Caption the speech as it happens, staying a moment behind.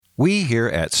We here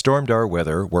at Stormdar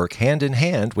Weather work hand in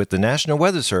hand with the National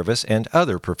Weather Service and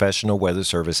other professional weather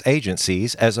service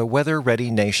agencies as a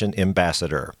weather-ready nation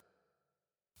ambassador.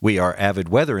 We are avid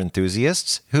weather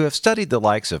enthusiasts who have studied the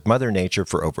likes of Mother Nature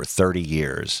for over 30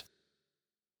 years.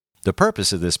 The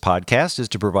purpose of this podcast is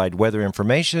to provide weather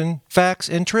information, facts,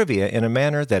 and trivia in a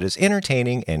manner that is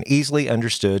entertaining and easily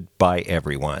understood by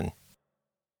everyone.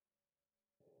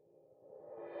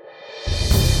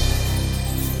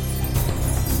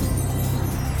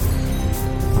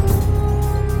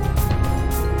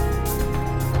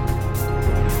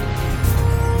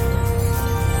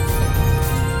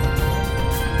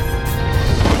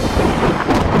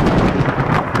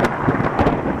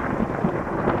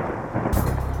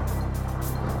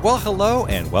 Well, hello,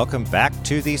 and welcome back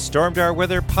to the Stormdar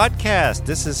Weather Podcast.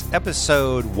 This is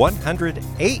episode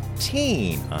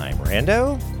 118. I'm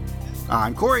Rando.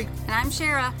 I'm Corey. And I'm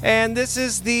Shara. And this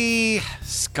is the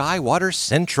Skywater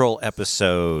Central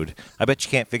episode. I bet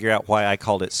you can't figure out why I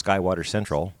called it Skywater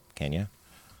Central, can you?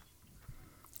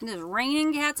 It is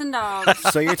raining cats and dogs.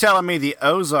 So you're telling me the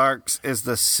Ozarks is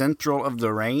the central of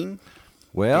the rain?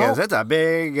 Well, Because it's a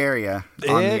big area.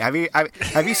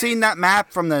 Have you seen that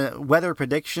map from the Weather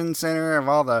Prediction Center of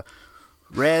all the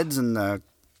reds and the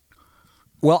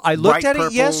I looked at it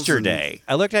purples yesterday.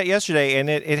 I looked at it yesterday, and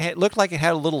it looked like it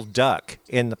had a little duck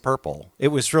in the purple. It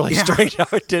was really strange how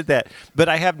it did that. But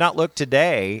I have not looked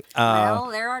today.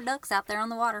 Well, there are ducks out there on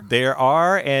the water. There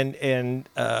are, and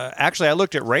actually, I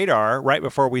looked at radar right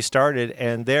before we started,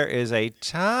 and there is a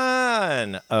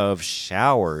ton of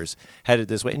showers headed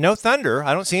this way. No thunder.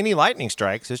 I don't see any lightning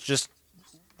strikes. It's just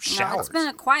showers. No, it's been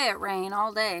a quiet rain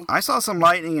all day. I saw some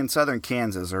lightning in southern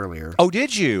Kansas earlier. Oh,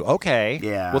 did you? Okay.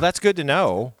 Yeah. Well, that's good to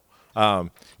know. We're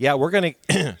going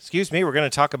to, excuse me, we're going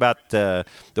to talk about the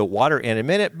water in a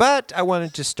minute, but I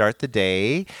wanted to start the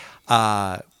day.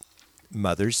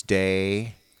 Mother's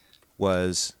Day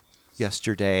was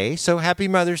yesterday, so happy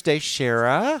Mother's Day,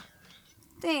 Shara.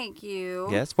 Thank you.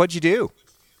 Yes, what'd you do?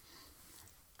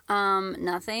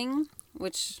 Nothing,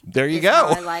 which There you is go. how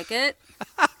I like it.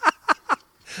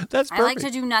 That's perfect. I like to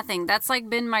do nothing. That's like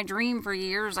been my dream for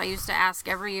years. I used to ask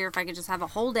every year if I could just have a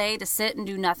whole day to sit and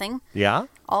do nothing. Yeah?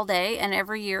 All day, and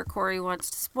every year Corey wants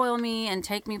to spoil me and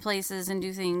take me places and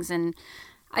do things, and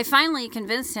I finally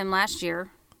convinced him last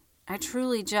year. I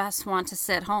truly just want to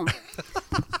sit home.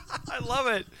 I love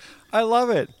it. I love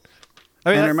it.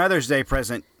 I mean, And her Mother's Day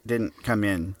present didn't come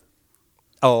in.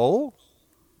 oh,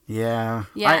 Yeah.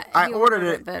 Yeah, I he ordered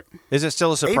it. but is it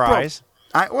still a surprise?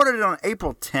 I ordered it on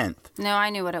April 10th. no, I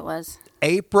knew what it was.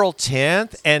 April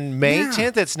 10th and May Yeah.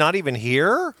 10th, it's not even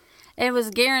here? It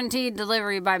was guaranteed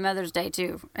delivery by Mother's Day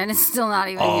too, and it's still not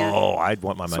even here. Oh, I'd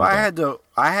want my money So I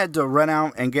back. had to run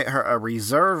out and get her a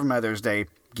reserve Mother's Day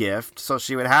gift so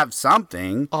she would have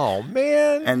something. Oh,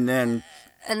 man. And then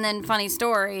And then, funny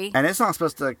story. it's not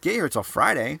supposed to get here till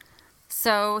Friday.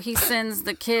 So he sends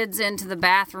the kids into the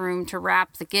bathroom to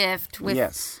wrap the gift with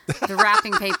Yes. the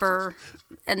wrapping paper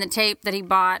and the tape that he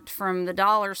bought from the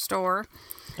dollar store,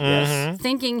 Yes.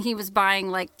 thinking he was buying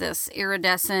like this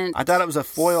iridescent I thought it was a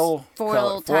foil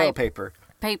Foil foil type.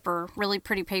 paper. really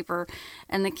pretty paper.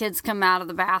 And the kids come out of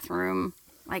the bathroom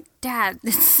like, Dad,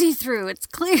 it's see-through. It's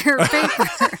clear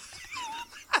paper.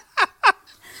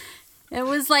 It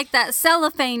was like that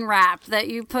cellophane wrap that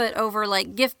you put over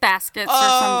like gift baskets or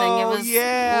something. It was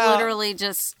literally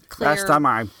just clear. Last time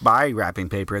I buy wrapping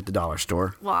paper at the dollar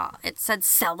store. Well, it said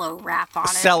cello wrap on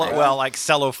it. Like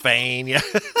cellophane. Yeah.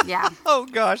 Yeah. Oh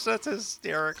gosh, that's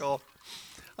hysterical.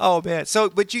 Oh man. So,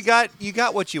 but you got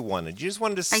what you wanted. You just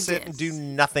wanted to sit did. and do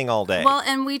nothing all day. Well,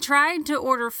 and we tried to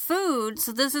order food,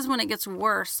 so this is when it gets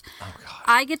worse. Oh god.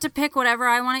 I get to pick whatever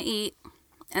I want to eat,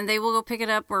 and they will go pick it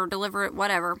up or deliver it,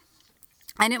 whatever.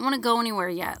 I didn't want to go anywhere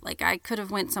yet. Like, I could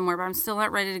have went somewhere, but I'm still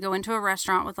not ready to go into a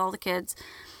restaurant with all the kids.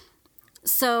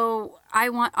 So I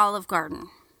want Olive Garden.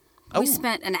 We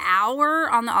spent an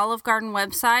hour on the Olive Garden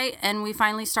website, and we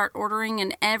finally start ordering,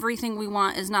 and everything we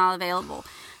want is not available.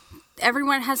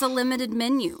 Everyone has a limited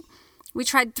menu. We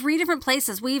tried 3 different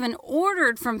places. We even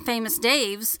ordered from Famous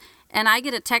Dave's, and I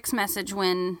get a text message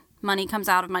when money comes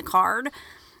out of my card.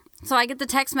 So I get the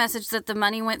text message that the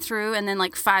money went through, and then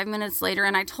like 5 minutes later,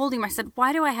 and I told him, I said,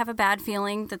 why do I have a bad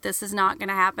feeling that this is not going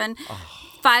to happen?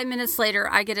 5 minutes later,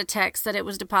 I get a text that it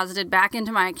was deposited back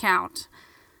into my account.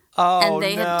 And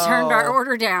they had turned our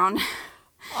order down.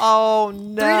 Oh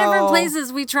no. 3 different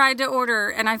places we tried to order,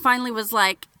 and I finally was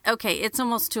like, okay, it's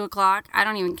almost 2:00. I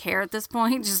don't even care at this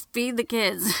point. Just feed the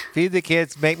kids. Feed the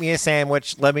kids, make me a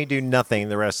sandwich, let me do nothing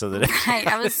the rest of the day. Right.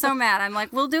 I was so mad. I'm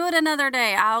like, we'll do it another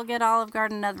day. I'll get Olive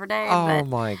Garden another day. Oh, but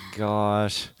my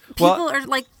gosh. people are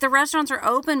like, the restaurants are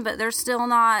open, but they're still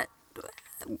not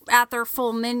at their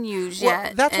full menus yet.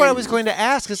 Well, that's what I was going to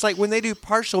ask. It's like when they do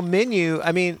partial menu,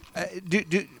 I mean, do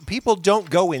people don't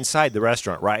go inside the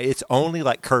restaurant, right? It's only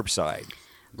like curbside.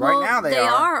 Right now they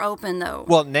are open though.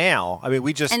 Well, now, I mean,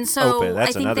 we just and so opened.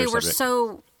 That's I think another they were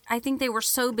subject. I think they were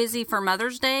so busy for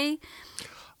Mother's Day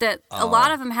that a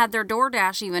lot of them had their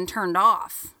DoorDash even turned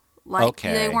off. Like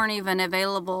they weren't even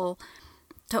available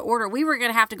to order. We were going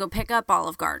to have to go pick up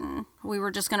Olive Garden. We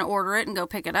were just going to order it and go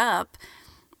pick it up.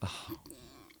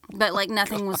 But like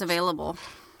nothing was available.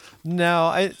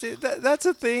 No, that's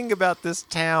a thing about this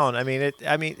town. I mean,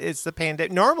 it's the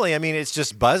pandemic. Normally, I mean, it's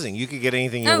just buzzing. You could get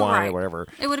anything you want or whatever.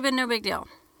 It would have been no big deal.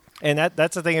 And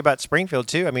that's the thing about Springfield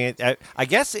too. I mean, I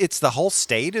guess it's the whole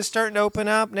state is starting to open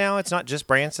up now. It's not just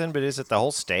Branson, but is it the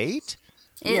whole state?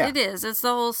 It is. It's the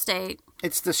whole state.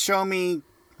 It's the Show Me.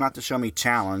 Not the Show Me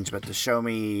Challenge, but the Show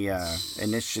Me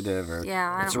Initiative. Or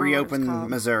it's Reopen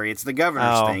Missouri. It's the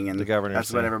governor's thing, and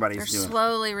that's what everybody's doing. They're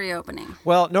slowly reopening.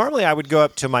 Well, normally I would go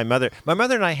up to my mother. My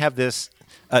mother and I have this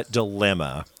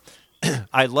dilemma.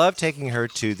 I love taking her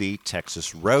to the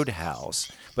Texas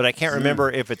Roadhouse, but I can't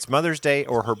remember if it's Mother's Day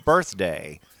or her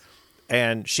birthday.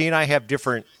 And she and I have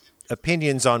different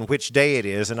opinions on which day it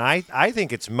is, and I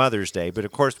think it's Mother's Day, but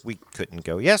of course we couldn't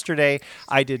go yesterday.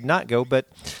 I did not go, but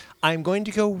I'm going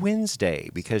to go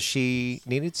Wednesday because she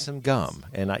needed some gum,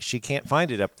 and she can't find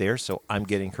it up there, so I'm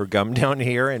getting her gum down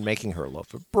here and making her a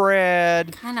loaf of bread.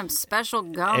 What kind of special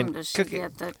gum does she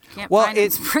get that can't well, find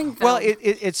in Springfield? Well,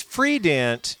 it's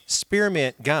Freedent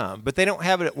spearmint gum, but they don't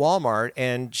have it at Walmart,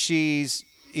 and she's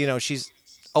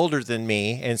older than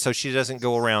me, and so she doesn't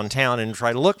go around town and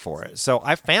try to look for it. So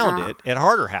I found it at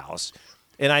Harder House.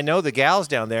 And I know the gals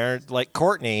down there, like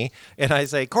Courtney, and I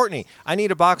say, Courtney, I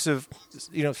need a box of,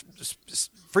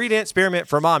 Freedent spearmint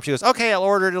for Mom. She goes, okay, I'll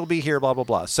order it. It'll be here, blah, blah,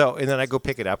 blah. So, and then I go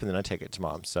pick it up, and then I take it to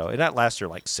Mom. So, and that lasts her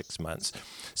like 6 months.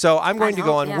 So I'm going to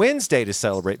go on Wednesday to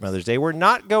celebrate Mother's Day. We're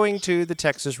not going to the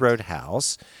Texas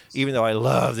Roadhouse, even though I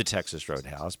love the Texas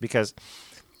Roadhouse, because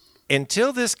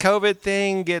until this COVID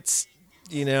thing gets,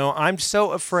 I'm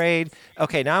so afraid.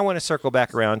 Okay, now I want to circle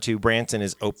back around to Branson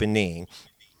is opening.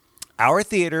 Our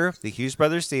theater, the Hughes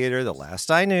Brothers Theater, the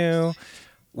last I knew,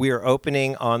 we are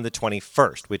opening on the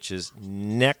 21st, which is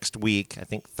next week, I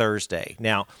think Thursday.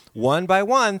 Now, one by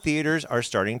one, theaters are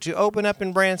starting to open up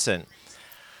in Branson.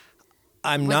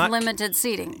 With limited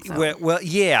seating. So. Well,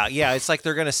 yeah. It's like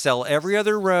they're going to sell every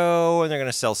other row, and they're going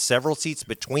to sell several seats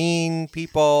between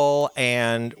people.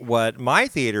 And what my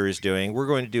theater is doing, we're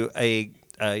going to do a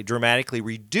dramatically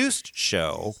reduced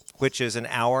show, which is an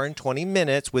hour and 20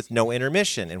 minutes with no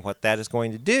intermission. And what that is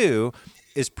going to do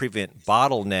is prevent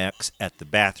bottlenecks at the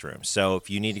bathroom. So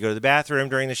if you need to go to the bathroom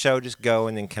during the show, just go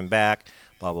and then come back,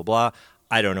 blah, blah, blah.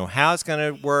 I don't know how it's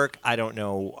going to work. I don't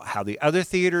know how the other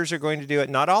theaters are going to do it.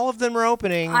 Not all of them are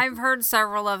opening. I've heard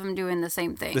several of them doing the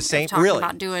same thing. Talking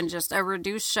about doing just a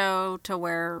reduced show to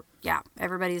where,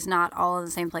 everybody's not all in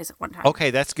the same place at one time. Okay,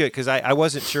 that's good, because I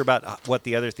wasn't sure about what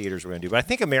the other theaters were going to do. But I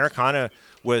think Americana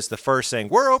was the first saying,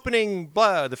 we're opening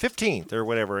the 15th or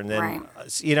whatever. And then,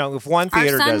 if one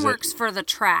theater does it. Our son works for the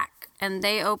Track, and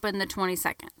they open the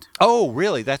 22nd. Oh,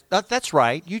 really? That's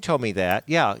right. You told me that.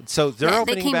 Yeah, so they're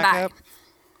opening back up?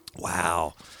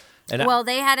 Wow. And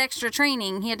they had extra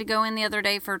training. He had to go in the other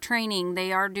day for training.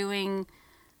 They are doing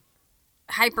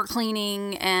hyper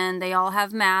cleaning, and they all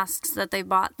have masks that they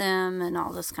bought them and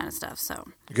all this kind of stuff. So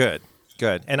good.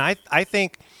 And I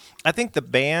think the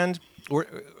band,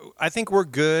 I think we're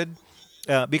good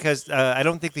because I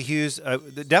don't think the Hughes,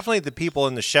 definitely the people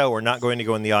in the show are not going to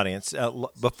go in the audience.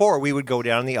 Before, we would go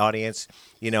down in the audience,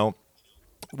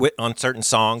 on certain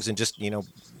songs and just,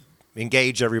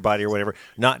 engage everybody or whatever.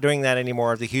 Not doing that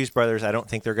anymore. The Hughes brothers, I don't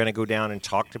think they're going to go down and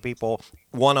talk to people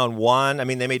one-on-one. I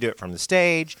mean, they may do it from the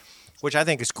stage, which I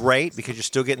think is great because you're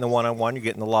still getting the one-on-one, you're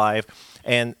getting the live.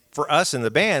 And for us in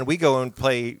the band, we go and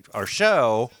play our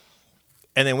show,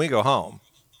 and then we go home,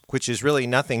 which is really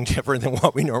nothing different than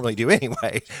what we normally do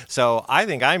anyway. So I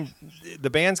think the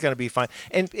band's going to be fine.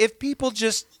 And if people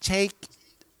just take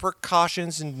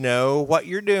precautions and know what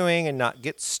you're doing and not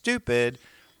get stupid,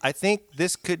 I think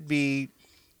this could be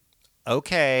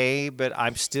okay, but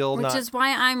I'm still not. Which is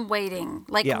why I'm waiting.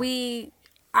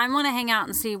 I want to hang out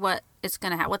and see what's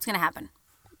going to happen.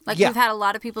 We've had a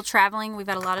lot of people traveling. We've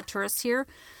had a lot of tourists here.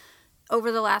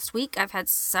 over the last week, I've had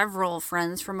several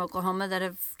friends from Oklahoma that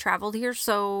have traveled here.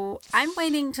 So I'm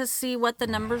waiting to see what the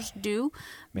numbers do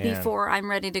before I'm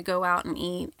ready to go out and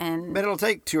eat. But it'll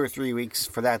take 2 or 3 weeks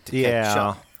for that to catch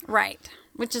up. Right.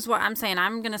 Which is what I'm saying.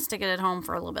 I'm going to stick it at home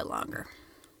for a little bit longer.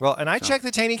 Well, and I check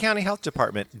the Taney County Health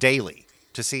Department daily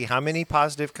to see how many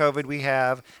positive COVID we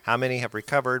have, how many have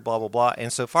recovered, blah, blah, blah.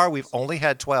 And so far, we've only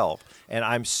had 12. And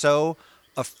I'm so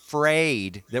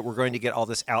afraid that we're going to get all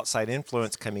this outside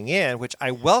influence coming in, which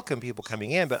I welcome people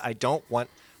coming in, but I don't want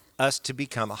us to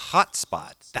become a hot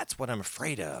spot. That's what I'm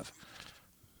afraid of.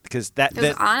 Because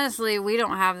honestly, we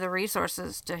don't have the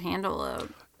resources to handle a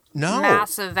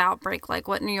massive outbreak like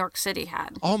what New York City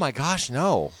had. Oh my gosh,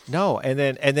 no. And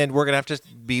then we're going to have to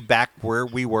be back where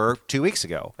we were 2 weeks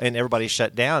ago, and everybody's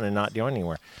shut down and not going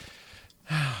anywhere.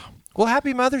 Well,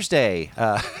 happy Mother's Day.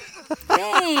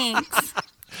 Thanks.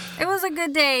 It was a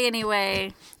good day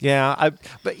anyway. Yeah,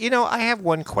 but I have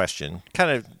one question,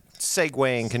 kind of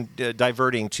segueing,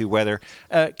 diverting to weather.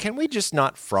 Can we just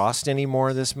not frost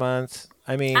anymore this month?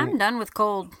 I mean, I'm done with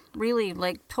cold. Really,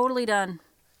 like totally done.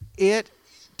 It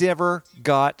never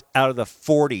got out of the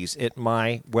 40s at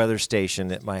my weather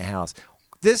station at my house.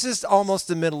 This is almost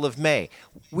the middle of May.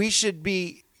 We should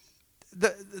be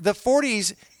the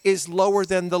 40s is lower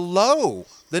than the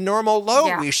normal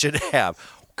low we should have.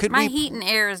 My heat and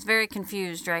air is very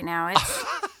confused right now.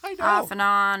 It's off and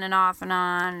on and off and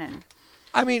on. And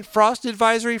I mean, frost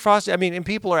advisory. And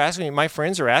people are asking me, my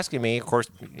friends are asking me, of course,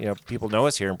 people know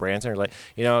us here in Branson, are like,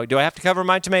 do I have to cover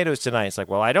my tomatoes tonight? It's like,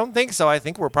 well, I don't think so. I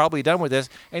think we're probably done with this.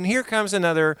 And here comes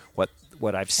another,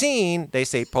 what I've seen, they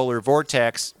say polar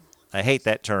vortex. I hate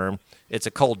that term. It's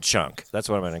a cold chunk. That's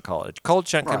what I'm going to call it. Cold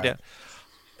chunk come down.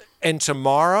 And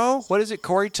tomorrow, what is it,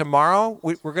 Corey? Tomorrow,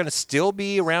 we're going to still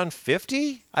be around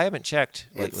 50? I haven't checked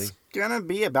lately. It's going to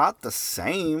be about the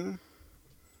same.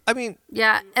 I mean...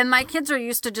 Yeah, and my kids are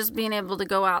used to just being able to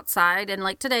go outside. And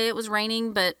like today, it was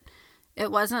raining, but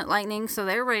it wasn't lightning, so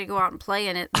they were ready to go out and play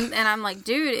in it. And I'm like,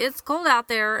 dude, it's cold out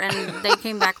there. And they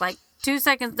came back like 2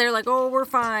 seconds. They're like, oh, we're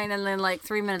fine. And then like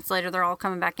 3 minutes later, they're all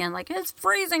coming back in like, it's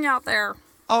freezing out there.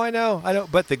 Oh, I know.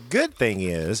 But the good thing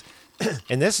is...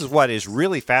 And this is what is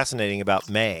really fascinating about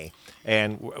May,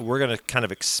 and we're going to kind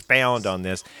of expound on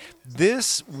this.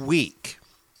 This week,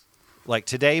 like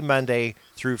today, Monday,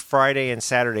 through Friday and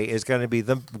Saturday, is going to be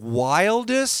the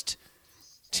wildest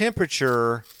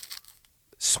temperature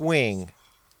swing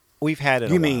we've had in a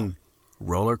while. You mean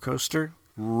roller coaster?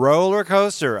 Roller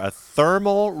coaster, a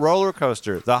thermal roller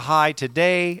coaster. The high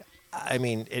today, I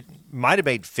mean, it might have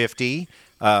made 50.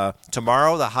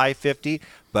 Tomorrow, the high 50.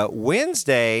 But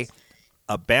Wednesday...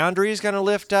 a boundary is going to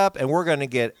lift up, and we're going to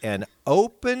get an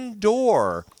open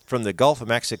door from the Gulf of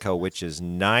Mexico, which is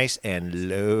nice and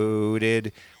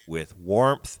loaded with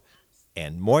warmth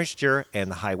and moisture. And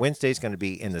the high Wednesday is going to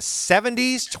be in the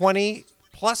 70s,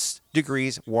 20-plus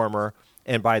degrees warmer.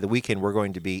 And by the weekend, we're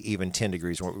going to be even 10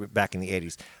 degrees warmer, back in the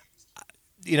 80s.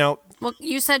 Well,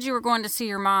 you said you were going to see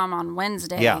your mom on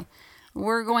Wednesday. Yeah.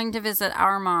 We're going to visit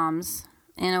our moms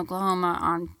in Oklahoma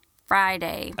on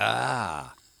Friday.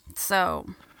 So,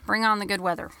 bring on the good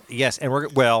weather. Yes, and we're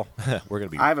going to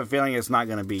be... I have a feeling it's not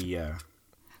going to be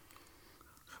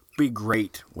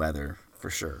great weather, for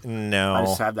sure. No. I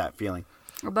just have that feeling.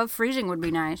 Above freezing would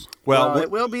be nice. Well, it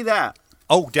will be that.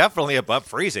 Oh, definitely above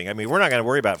freezing. I mean, we're not going to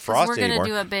worry about frost anymore. We're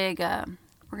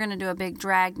going to do a big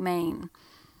drag main.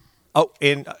 Oh,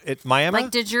 at Miami?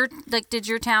 Did your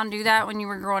town do that when you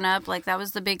were growing up? Like, that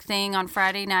was the big thing on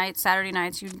Friday nights, Saturday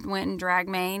nights, you went and drag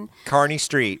Maine? Kearney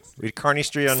Street. Kearney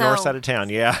Street on the north side of town,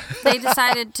 yeah. They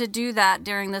decided to do that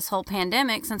during this whole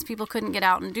pandemic. Since people couldn't get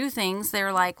out and do things, they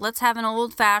were like, let's have an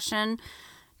old-fashioned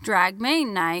drag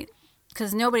Maine night.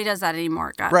 Because nobody does that anymore.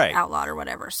 It got outlawed or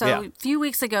whatever. So a few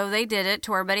weeks ago, they did it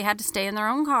to where everybody had to stay in their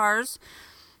own cars,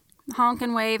 honk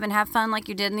and wave and have fun like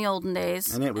you did in the olden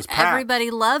days. And it was packed. Everybody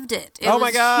loved it. It was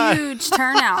my God. Huge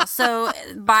turnout. So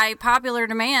by popular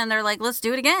demand, they're like, let's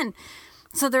do it again.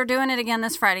 So they're doing it again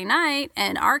this Friday night,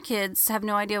 and our kids have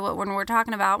no idea what we're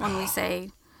talking about when we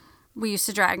say we used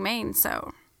to drag Maine.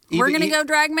 So we're going to go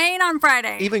drag Maine on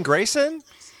Friday. Even Grayson?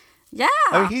 Yeah.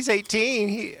 I mean, he's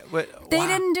 18. They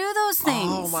didn't do those things.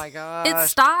 Oh, my gosh. It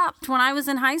stopped when I was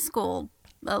in high school.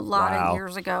 A lot of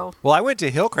years ago. Well, I went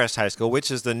to Hillcrest High School, which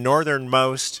is the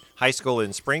northernmost high school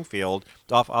in Springfield,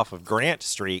 off of Grant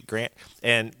Street.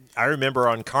 And I remember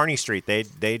on Kearney Street,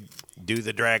 they'd do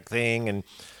the drag thing, and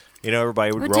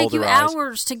everybody would roll their eyes. It would take you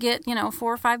hours to get 4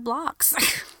 or 5 blocks.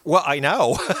 Well, I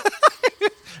know,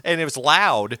 and it was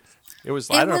loud. I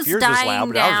don't know if yours was loud,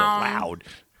 but ours was loud.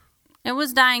 It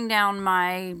was dying down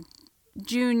my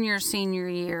senior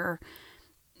year.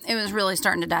 It was really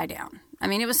starting to die down. I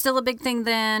mean, it was still a big thing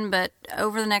then, but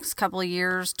over the next couple of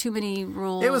years, too many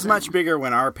rules. It was much bigger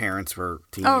when our parents were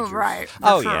teenagers. Oh, right.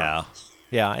 Sure. Yeah.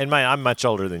 Yeah, and I'm much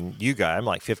older than you guys. I'm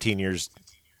like 15 years,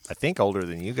 I think, older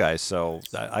than you guys, so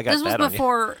I got that on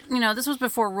you. This was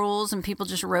before rules, and people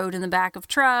just rode in the back of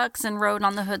trucks and rode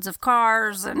on the hoods of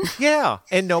cars. And yeah,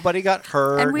 and nobody got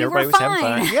hurt. And everybody was having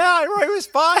fun. Yeah, everybody was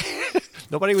fine.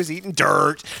 Nobody was eating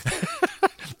dirt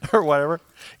or whatever.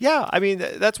 Yeah, I mean,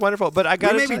 that's wonderful, but I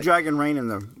got to maybe dragging Maine in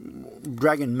the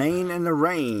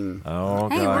rain. Oh,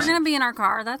 hey, gosh. We're going to be in our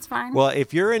car. That's fine. Well,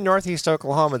 if you're in Northeast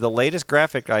Oklahoma, the latest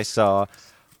graphic I saw,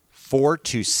 4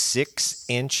 to 6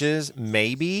 inches,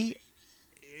 maybe.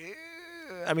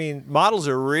 I mean, models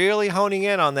are really honing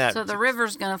in on that. So the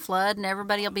river's going to flood, and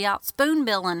everybody will be out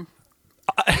spoon-billing.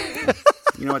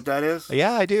 You know what that is?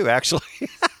 Yeah, I do, actually.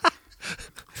 It's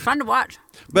fun to watch.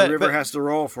 The river has to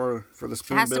roll for the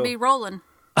spoon bill. It has to be rolling.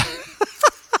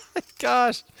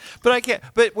 Gosh, but I can't.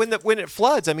 But when it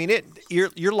floods, I mean,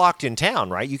 you're locked in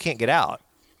town, right? You can't get out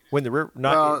when the river. It's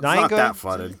not that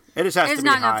flooded. It just has to be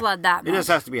high. It's not going to flood that much. It just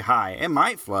has to be high. It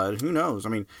might flood. Who knows? I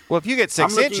mean, well, if you get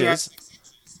 6 inches.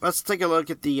 Let's take a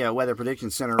look at the Weather Prediction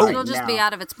Center right now. It'll just be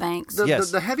out of its banks.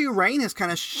 The heavy rain has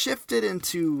kind of shifted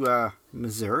into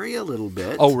Missouri a little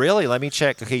bit. Oh, really? Let me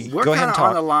check. Okay, go ahead and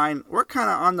talk. We're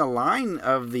kind of on the line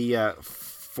of the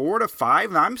 4 to 5,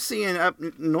 and I'm seeing up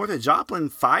north of Joplin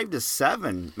 5 to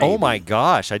 7. Maybe. Oh my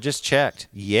gosh! I just checked.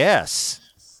 Yes.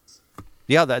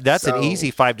 Yeah, that's an easy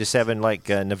 5 to 7, like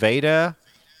Nevada.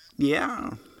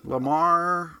 Yeah,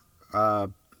 Lamar.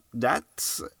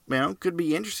 That's could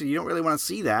be interesting. You don't really want to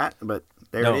see that, but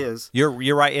it is.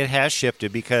 You're right. It has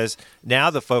shifted because now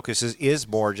the focus is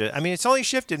more. I mean, it's only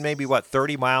shifted maybe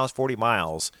 30 miles, 40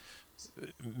 miles,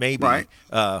 maybe. Right.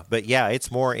 But yeah,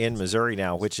 it's more in Missouri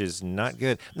now, which is not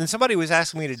good. And then somebody was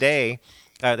asking me today.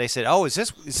 They said, "Oh, is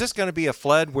this going to be a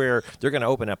flood where they're going to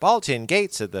open up all 10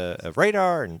 gates of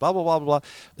radar and blah blah blah blah?"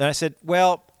 And I said,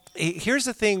 "Well, here's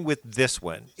the thing with this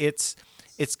one. It's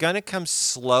going to come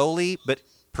slowly, but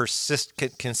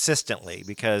consistently,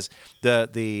 because the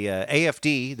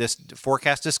AFD, this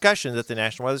forecast discussion that the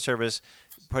National Weather Service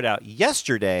put out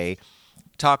yesterday,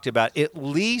 talked about at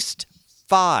least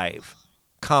 5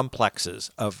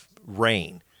 complexes of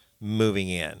rain moving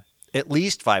in, at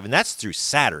least 5, and that's through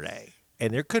Saturday,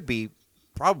 and there could be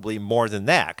probably more than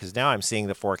that, because now I'm seeing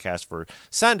the forecast for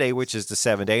Sunday, which is the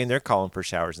 7-day, and they're calling for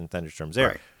showers and thunderstorms there.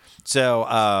 Right. So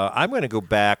I'm going to go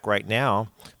back right now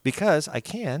because I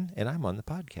can, and I'm on the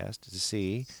podcast to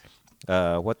see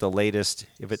what the latest,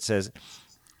 if it says,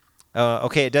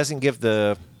 okay, it doesn't give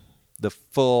the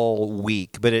full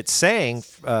week, but it's saying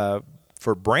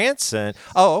for Branson,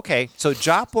 oh, okay, so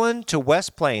Joplin to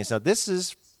West Plains. Now, this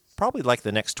is probably like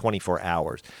the next 24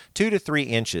 hours, 2 to 3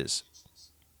 inches.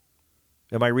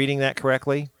 Am I reading that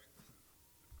correctly?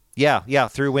 Yeah,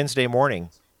 through Wednesday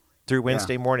morning. 2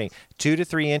 to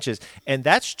 3 inches. And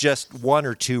that's just 1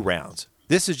 or 2 rounds.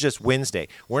 This is just Wednesday.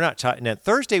 We're not talking. Now,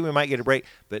 Thursday we might get a break,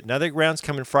 but another round's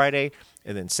coming Friday,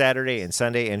 and then Saturday and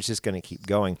Sunday, and it's just going to keep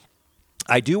going.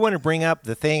 I do want to bring up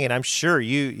the thing, and I'm sure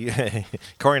you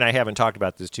Corey and I haven't talked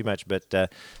about this too much, but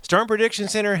Storm Prediction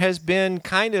Center has been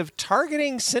kind of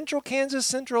targeting central Kansas,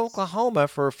 central Oklahoma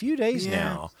for a few days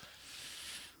now.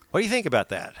 What do you think about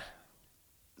that?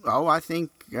 Oh, I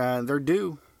think they're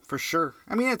due. For sure.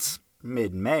 I mean, it's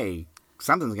mid-May.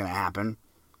 Something's going to happen.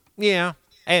 Yeah.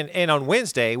 And on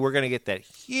Wednesday, we're going to get that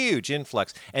huge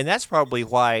influx. And that's probably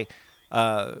why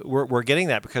we're getting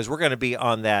that, because we're going to be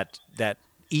on that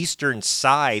eastern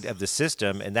side of the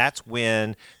system, and that's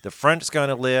when the front's going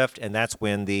to lift, and that's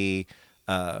when the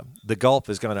Gulf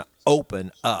is going to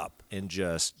open up and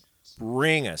just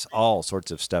bring us all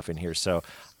sorts of stuff in here. So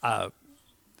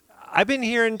I've been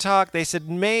hearing talk. They said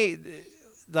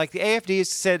like the AFD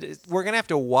said, we're going to have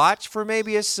to watch for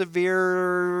maybe a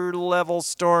severe level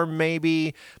storm,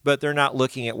 maybe, but they're not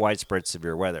looking at widespread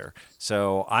severe weather.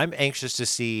 So I'm anxious to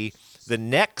see the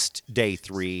next day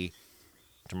 3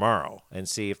 tomorrow and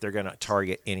see if they're going to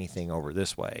target anything over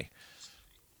this way.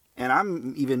 And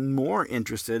I'm even more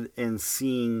interested in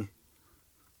seeing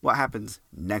what happens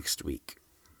next week.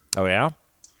 Oh, yeah?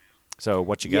 So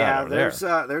what you got over there?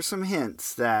 Yeah, there's some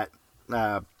hints that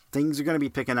things are going to be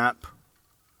picking up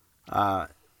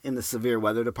in the severe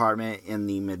weather department in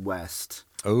the Midwest.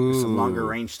 Ooh. There's some longer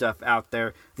range stuff out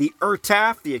there. The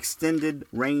ERTAF, the Extended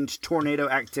Range Tornado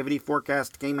Activity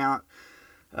Forecast, came out,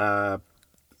 I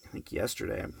think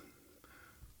yesterday.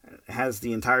 It has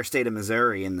the entire state of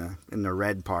Missouri in the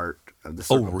red part of the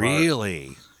circle. Oh, really?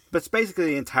 Part. But it's basically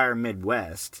the entire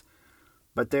Midwest.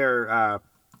 But they're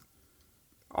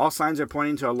all signs are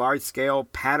pointing to a large-scale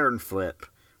pattern flip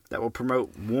that will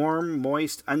promote warm,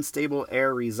 moist, unstable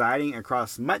air residing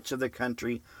across much of the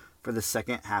country for the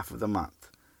second half of the month,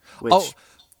 which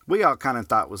we all kind of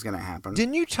thought was going to happen.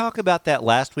 Didn't you talk about that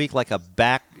last week, like a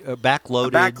backloaded? A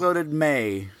backloaded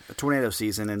May, a tornado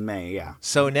season in May, yeah.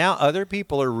 So now other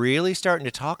people are really starting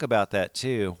to talk about that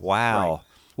too. Wow. Right.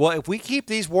 Well, if we keep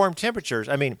these warm temperatures,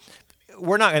 I mean,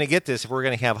 we're not going to get this if we're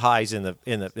going to have highs in the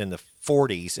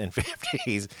 40s and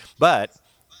 50s. But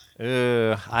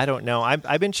I don't know.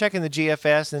 I've been checking the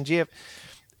GFS and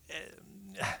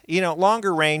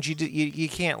longer range, you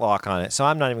can't lock on it. So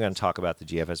I'm not even going to talk about the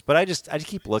GFS. But I just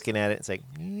keep looking at it and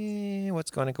say,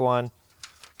 what's going to go on?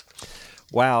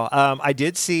 Wow. I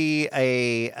did see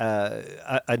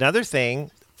another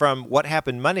thing from what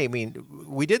happened Monday. I mean,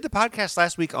 we did the podcast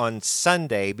last week on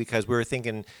Sunday because we were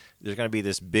thinking there's going to be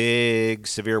this big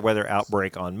severe weather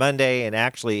outbreak on Monday. And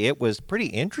actually, it was pretty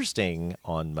interesting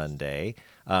on Monday.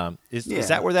 Is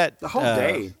that where that... The whole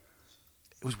day.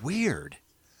 It was weird.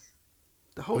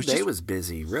 The whole day was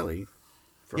busy, really.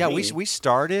 Yeah, we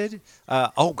started.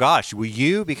 Oh gosh, were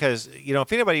you? Because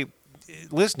if anybody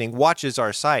listening watches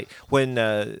our site, when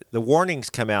the warnings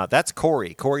come out, that's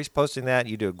Corey. Corey's posting that.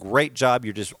 You do a great job.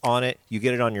 You're just on it. You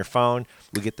get it on your phone.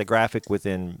 We get the graphic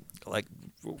within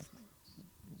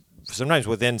sometimes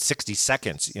within 60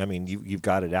 seconds. I mean, you've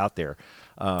got it out there.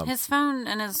 His phone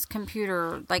and his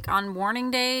computer, like on warning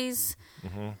days,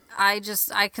 I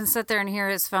can sit there and hear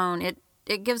his phone.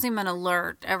 It gives him an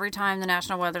alert every time the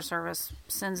National Weather Service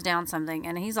sends down something,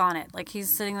 and he's on it. Like,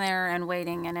 he's sitting there and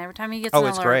waiting, and every time he gets an alert... Oh,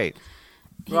 it's great.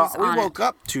 Well, we woke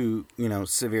up to,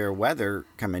 severe weather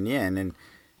coming in,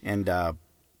 and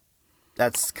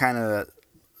that's kind of...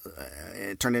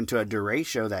 it turned into a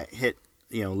derecho that hit,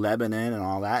 Lebanon and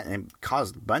all that, and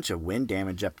caused a bunch of wind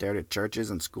damage up there to churches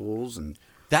and schools. And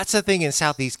that's the thing in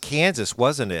southeast Kansas,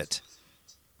 wasn't it?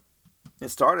 It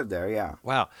started there, yeah.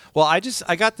 Wow. Well, I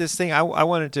got this thing. I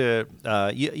wanted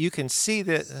to. You can see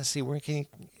that. Let's see. Where can you?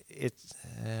 It's.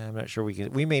 I'm not sure we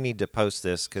can. We may need to post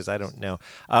this because I don't know.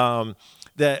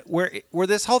 That where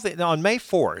this whole thing on May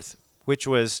 4th, which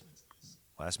was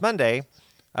last Monday,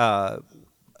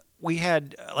 we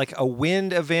had like a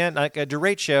wind event, like a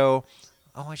derecho.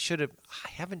 Oh, I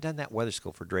haven't done that weather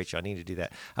school for derecho. I need to do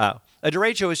that. A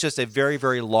derecho is just a very,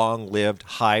 very long-lived,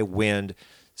 high wind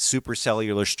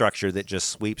supercellular structure that just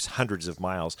sweeps hundreds of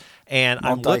miles. And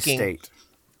I'm looking. Multi-state.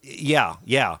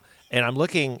 Yeah. And I'm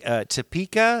looking.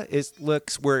 Topeka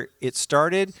looks where it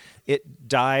started. It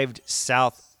dived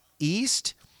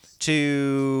southeast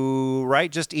to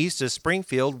just east of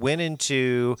Springfield, went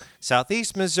into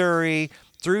southeast Missouri,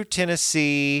 through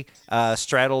Tennessee,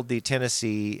 straddled the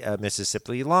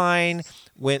Tennessee-Mississippi line,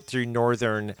 went through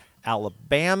northern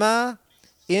Alabama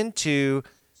into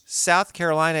South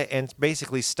Carolina, and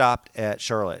basically stopped at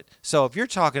Charlotte. So if you're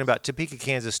talking about Topeka,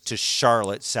 Kansas to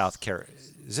Charlotte, South Carolina,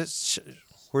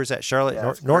 where's that? Charlotte,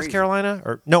 Yeah, North Carolina,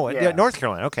 or no? Yeah. North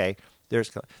Carolina. Okay,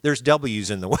 there's W's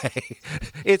in the way.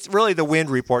 It's really the wind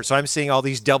report, so I'm seeing all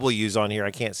these W's on here.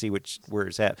 I can't see where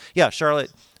it's at. Yeah,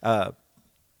 Charlotte,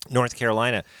 North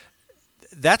Carolina.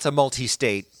 That's a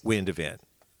multi-state wind event,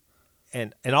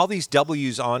 and all these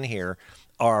W's on here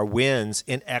are winds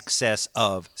in excess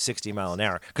of 60 mile an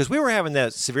hour. Because we were having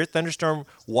that severe thunderstorm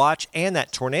watch and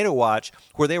that tornado watch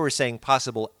where they were saying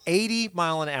possible 80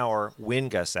 mile an hour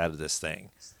wind gusts out of this thing.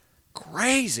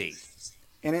 Crazy.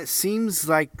 And it seems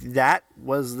like that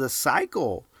was the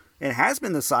cycle. It has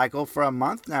been the cycle for a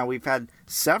month now. We've had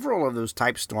several of those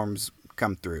type storms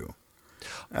come through.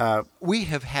 We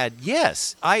have had,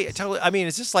 yes. I mean,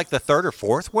 is this like the third or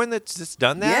fourth one that's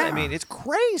done that? Yeah. I mean, it's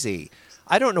crazy.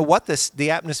 I don't know what the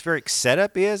atmospheric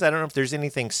setup is. I don't know if there's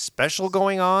anything special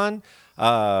going on.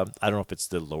 I don't know if it's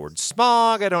the lowered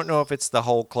smog. I don't know if it's the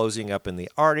whole closing up in the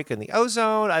Arctic and the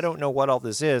ozone. I don't know what all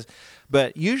this is.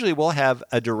 But usually we'll have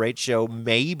a derecho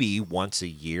maybe once a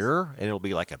year, and it'll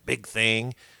be like a big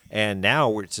thing. And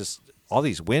now it's just all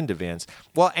these wind events.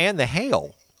 Well, and the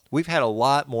hail. We've had a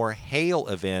lot more hail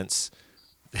events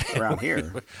around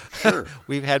here. Sure.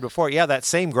 We've had before. Yeah, that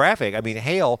same graphic. I mean,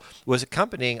 hail was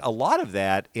accompanying a lot of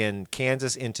that in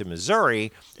Kansas into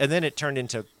Missouri, and then it turned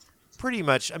into pretty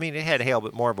much, I mean, it had hail,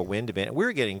 but more of a wind event. We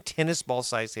were getting tennis ball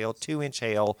size hail, 2-inch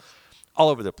hail all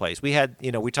over the place. We had,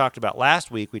 we talked about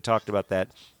last week, we talked about that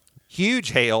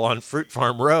huge hail on Fruit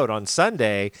Farm Road on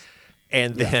Sunday,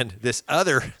 and then this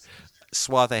other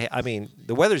swath of, I mean,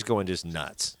 the weather's going just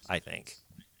nuts, I think.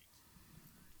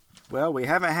 Well, we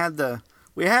haven't had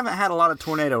a lot of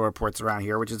tornado reports around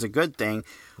here, which is a good thing.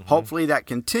 Mm-hmm. Hopefully that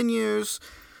continues.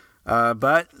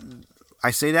 But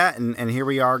I say that, and here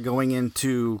we are going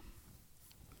into,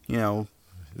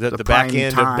 the back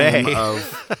end of May.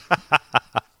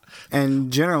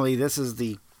 And generally, this is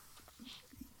the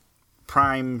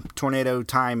prime tornado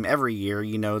time every year.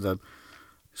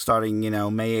 Starting,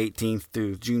 May 18th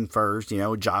through June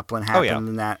 1st. Joplin happened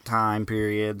in that time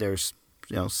period. There's,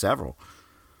 several.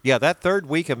 Yeah, that third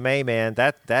week of May, man,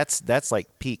 that's like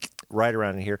peak right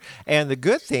around in here. And the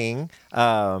good thing,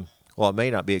 well, it may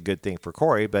not be a good thing for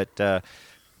Corey, but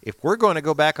if we're going to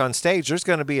go back on stage, there's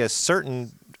going to be a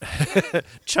certain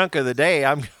chunk of the day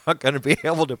I'm not going to be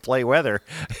able to play weather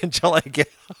until I get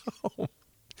home.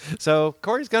 So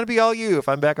Corey's going to be all you if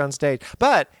I'm back on stage.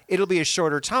 But it'll be a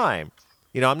shorter time.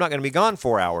 I'm not going to be gone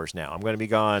 4 hours now. I'm going to be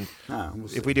gone,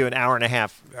 if we do an hour and a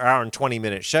half, hour and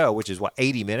 20-minute show, which is,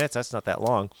 80 minutes? That's not that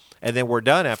long. And then we're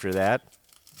done after that.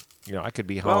 I could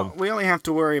be home. Well, we only have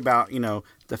to worry about,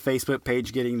 the Facebook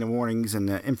page getting the warnings and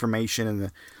the information and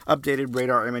the updated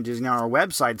radar images. Now, our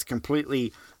website's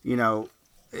completely,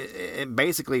 it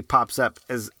basically pops up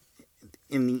as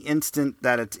in the instant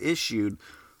that it's issued.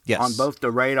 Yes. On both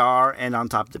the radar and on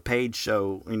top of the page.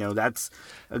 So, that's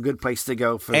a good place to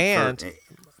go for. And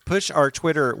push our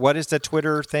Twitter. What is the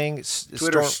Twitter thing?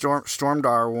 Twitter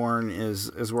Stormdar Warn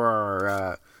is where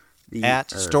our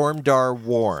Stormdar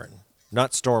Warn,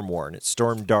 not Storm Warn. It's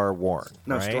Stormdar Warn.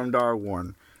 No, right? Stormdar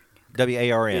Warn.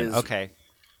 WARN. Okay.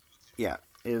 Yeah,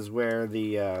 is where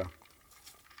the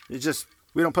it's just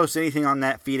we don't post anything on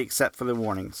that feed except for the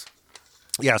warnings.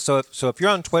 Yeah. So if you're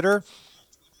on Twitter.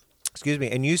 Excuse me,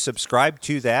 and you subscribe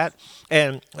to that.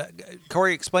 And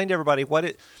Corey, explain to everybody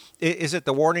is it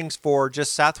the warnings for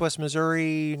just Southwest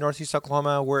Missouri, Northeast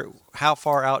Oklahoma? How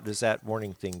far out does that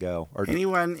warning thing go? Or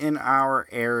anyone in our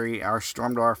area, our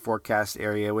Stormdar forecast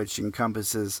area, which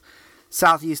encompasses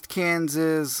Southeast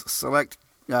Kansas, select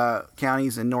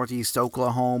counties in Northeast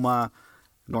Oklahoma,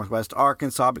 Northwest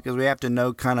Arkansas, because we have to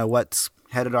know kind of what's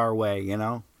headed our way,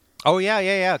 Oh,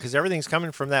 yeah, because everything's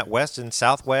coming from that west and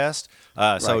southwest.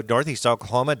 So right. Northeast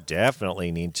Oklahoma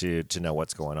definitely need to know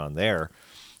what's going on there.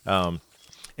 Let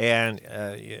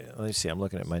me see. I'm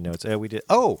looking at my notes. We did.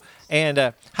 Oh, and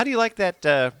how do you like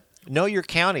that Know Your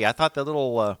County? I thought the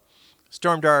little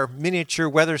Stormdar miniature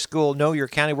weather school, Know Your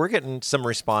County, we're getting some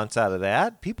response out of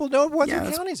that. People know what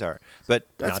their counties are, but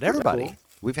not everybody. Cool.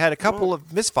 We've had a couple of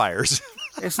misfires.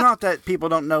 It's not that people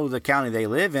don't know the county they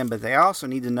live in, but they also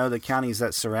need to know the counties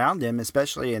that surround them,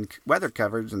 especially in weather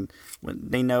coverage. And when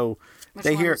they know, if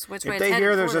they hear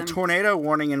there's a tornado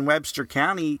warning in Webster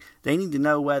County, they need to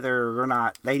know whether or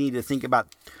not they need to think about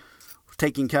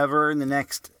taking cover in the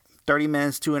next 30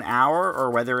 minutes to an hour,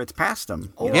 or whether it's past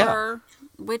them. Or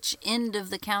which end of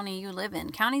the county you live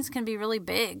in. Counties can be really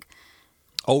big.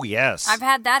 Oh, yes. I've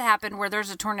had that happen where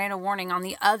there's a tornado warning on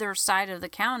the other side of the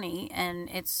county, and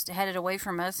it's headed away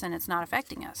from us, and it's not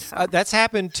affecting us. So. That's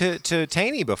happened to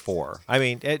Taney before. I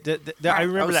mean, I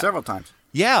remember that several times.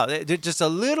 Yeah, just a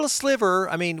little sliver.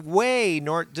 I mean, way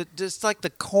north, just like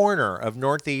the corner of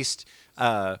Northeast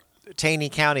Taney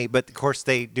County. But, of course,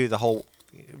 they do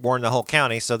warn the whole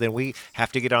county, so then we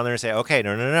have to get on there and say, okay,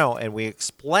 no. And we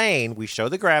explain, we show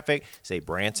the graphic, say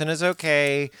Branson is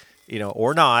okay,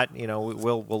 or not,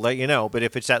 we'll let you know. But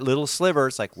if it's that little sliver,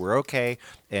 it's like, we're okay.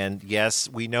 And yes,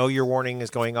 we know your warning is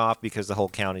going off because the whole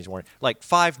county's warning. Like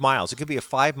 5 miles. It could be a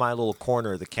 5 mile little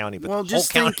corner of the county, but well, the whole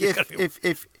county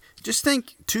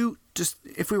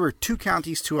if we were two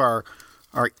counties to our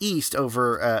east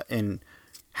over in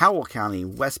Howell County,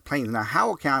 West Plains. Now,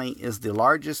 Howell County is the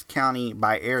largest county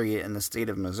by area in the state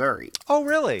of Missouri. Oh,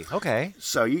 really? Okay.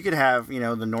 So you could have,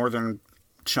 the northern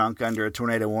chunk under a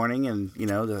tornado warning and,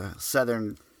 the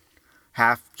southern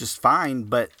half just fine.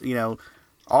 But,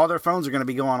 all their phones are going to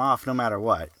be going off no matter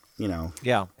what,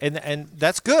 Yeah. And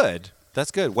that's good.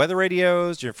 That's good. Weather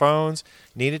radios, your phones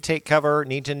need to take cover,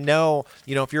 need to know,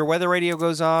 if your weather radio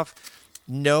goes off,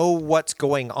 know what's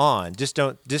going on. Just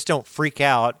don't freak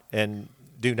out and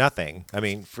do nothing. I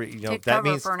mean, take that cover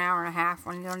means for an hour and a half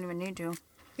when you don't even need to.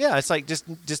 Yeah, it's like just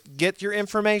get your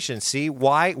information. See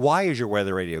why is your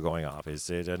weather radio going off? Is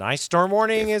it an ice storm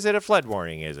warning? Is it a flood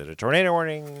warning? Is it a tornado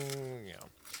warning?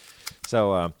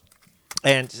 So,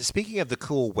 and speaking of the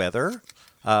cool weather,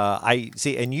 I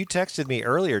see, and you texted me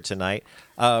earlier tonight.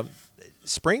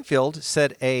 Springfield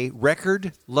set a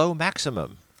record low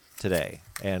maximum today,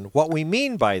 and what we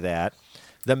mean by that,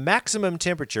 the maximum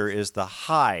temperature is the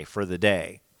high for the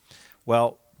day.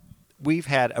 Well, we've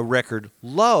had a record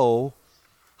low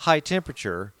high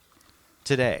temperature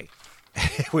today,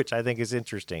 which I think is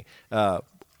interesting.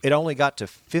 It only got to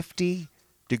 50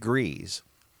 degrees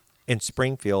in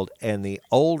Springfield, and the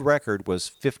old record was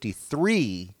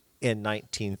 53 in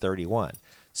 1931.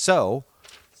 So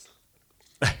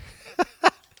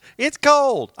it's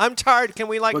cold. I'm tired. Can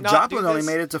we not Joplin do this? only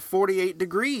made it to 48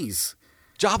 degrees.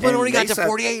 Joplin only got to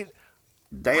 48.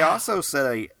 They also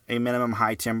set a minimum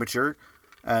high temperature.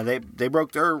 They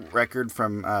broke their record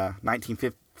from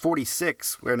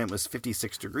 1946 when it was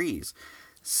 56 degrees.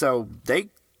 So they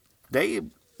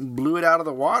blew it out of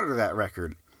the water, that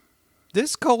record.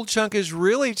 This cold chunk is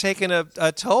really taking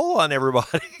a toll on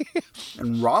everybody.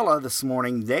 And Rolla this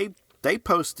morning, they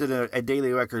posted a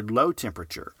daily record low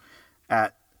temperature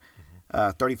at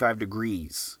 35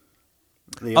 degrees.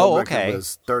 The old record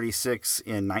was 36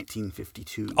 in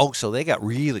 1952. Oh, so they got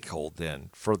really cold then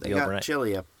for the overnight. They got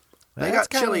chilly up. They got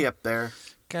chilly up there.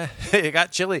 It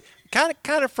got chilly. Kind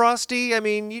of frosty. I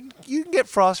mean, you can get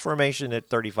frost formation at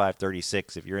 35,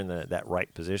 36 if you're in that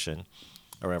right position.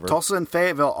 Or whatever. Tulsa and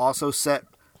Fayetteville also set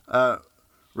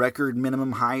record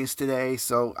minimum highs today.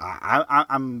 So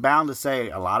I'm bound to say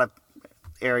a lot of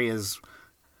areas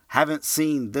haven't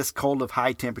seen this cold of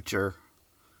high temperature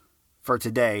for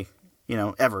today,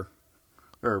 ever.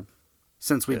 Or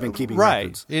since we've been keeping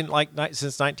records. In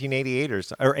since 1988 or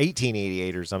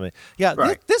 1888 or something. Yeah,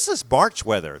 right. This is March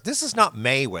weather. This is not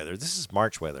May weather. This is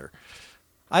March weather.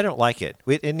 I don't like it.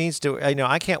 It needs to.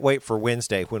 I can't wait for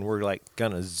Wednesday when we're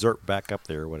gonna zerp back up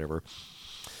there or whatever.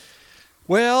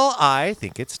 Well, I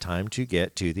think it's time to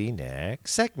get to the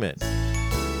next segment.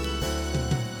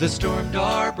 The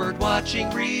Stormdar Bird Watching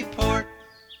Report.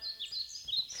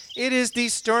 It is the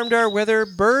Stormdar Weather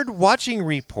Bird Watching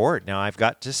Report. Now, I've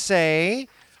got to say,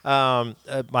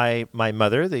 my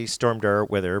mother, the Stormdar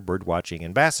Weather Bird Watching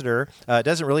Ambassador,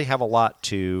 doesn't really have a lot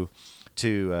to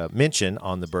mention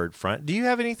on the bird front. Do you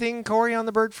have anything, Corey, on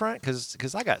the bird front?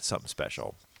 Because I got something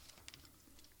special.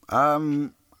 I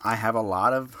have a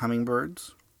lot of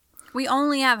hummingbirds. We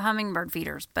only have hummingbird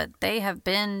feeders, but they have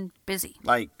been busy.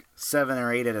 Like 7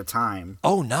 or 8 at a time.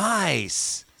 Oh,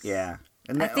 nice. Yeah.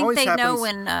 And I think they know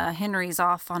when Henry's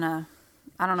off on a...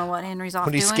 I don't know what Henry's off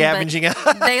when he's doing, scavenging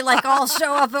but they all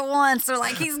show up at once. They're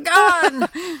like, he's gone.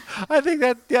 I think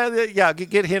that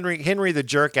get Henry the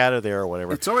jerk out of there or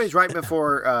whatever. It's always right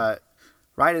before,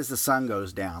 right as the sun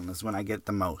goes down is when I get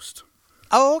the most.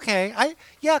 Oh, okay.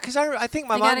 Because I think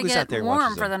my mom goes out there. They gotta get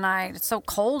warm for the night. It's so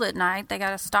cold at night. They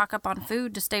gotta stock up on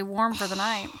food to stay warm for the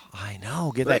night. I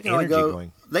know. Get that energy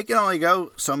going. They can only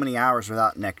go so many hours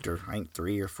without nectar. I think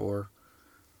 3 or 4.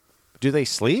 Do they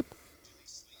sleep?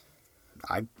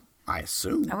 I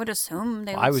assume. I would assume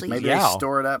they would sleep. Maybe they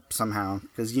store it up somehow.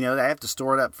 Because, they have to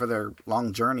store it up for their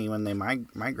long journey when they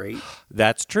migrate.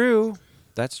 That's true.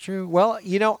 That's true. Well,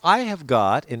 I have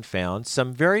got and found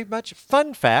some very much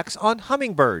fun facts on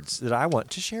hummingbirds that I want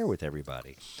to share with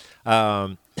everybody.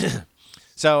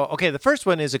 So, okay, the first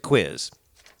one is a quiz.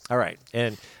 All right.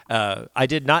 And I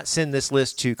did not send this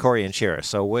list to Corey and Shara,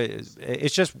 so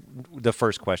it's just the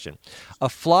first question. A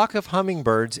flock of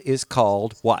hummingbirds is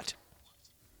called what?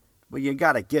 Well, you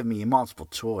got to give me a multiple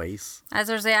choice. As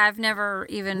I say, I've never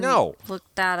even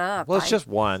looked that up. Well, it's just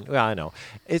one. Well, I know.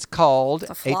 It's called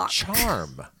a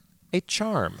charm. A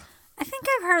charm. I think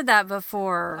I've heard that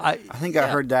before. I think I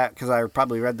heard that because I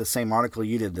probably read the same article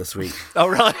you did this week. Oh,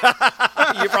 really?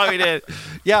 You probably did.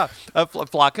 Yeah, a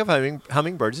flock of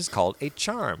hummingbirds is called a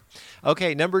charm.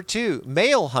 Okay, number 2,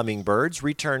 male hummingbirds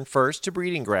return first to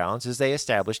breeding grounds as they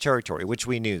establish territory, which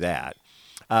we knew that.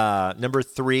 Number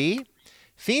 3,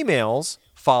 females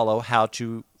follow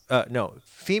to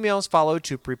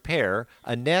prepare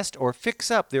a nest or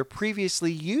fix up their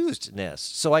previously used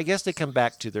nest. So I guess they come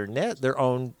back to their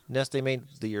own nest they made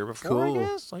the year before.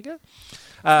 Cool. I guess.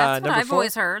 That's what I've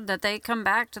always heard, that they come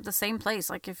back to the same place.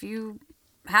 Like if you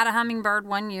had a hummingbird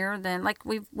one year, then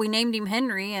we named him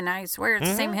Henry, and I swear it's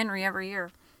the same Henry every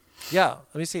year. Yeah,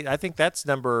 let me see. I think that's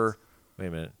number. Wait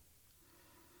a minute.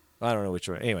 I don't know which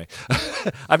one. Anyway,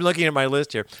 I'm looking at my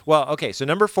list here. Well, okay, so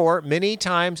number 4, many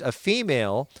times a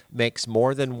female makes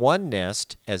more than one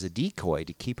nest as a decoy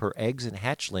to keep her eggs and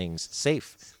hatchlings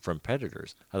safe from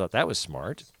predators. I thought that was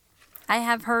smart. I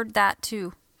have heard that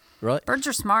too. Really? Birds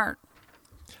are smart.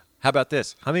 How about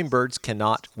this? Hummingbirds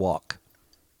cannot walk.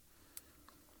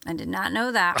 I did not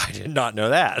know that. I did not know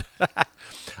that.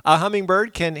 A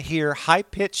hummingbird can hear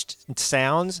high-pitched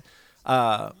sounds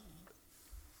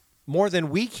more than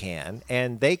we can,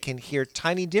 and they can hear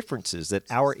tiny differences that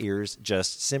our ears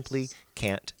just simply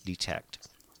can't detect.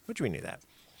 Which we knew that.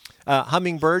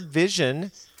 Hummingbird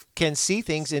vision can see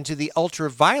things into the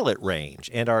ultraviolet range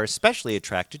and are especially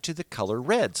attracted to the color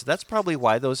red. So that's probably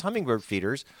why those hummingbird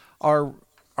feeders are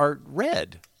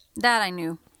red. That I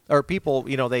knew. Or people,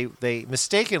 they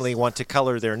mistakenly want to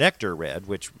color their nectar red,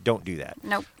 which don't do that.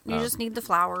 Nope. You just need the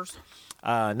flowers.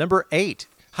 Number 8.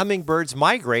 Hummingbirds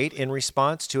migrate in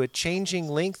response to a changing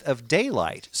length of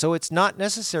daylight, so it's not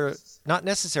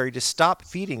necessary to stop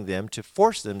feeding them to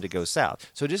force them to go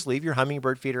south. So just leave your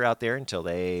hummingbird feeder out there until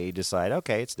they decide,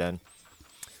 okay, it's done.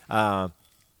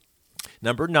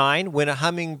 Number 9, when the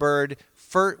hummingbirds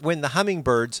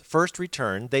first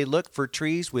return, they look for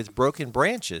trees with broken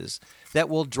branches that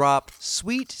will drop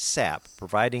sweet sap,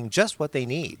 providing just what they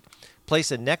need.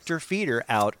 Place a nectar feeder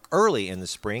out early in the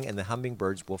spring, and the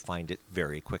hummingbirds will find it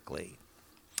very quickly.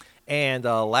 And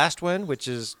the last one, which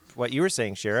is what you were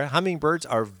saying, Shara, hummingbirds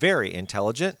are very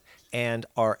intelligent and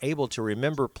are able to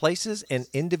remember places and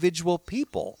individual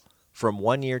people from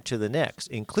one year to the next,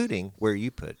 including where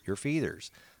you put your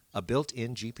feeders. A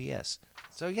built-in GPS.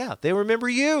 So, yeah, they remember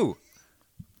you.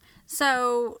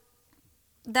 So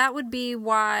that would be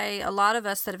why a lot of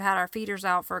us that have had our feeders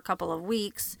out for a couple of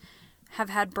weeks have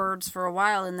had birds for a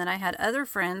while. And then I had other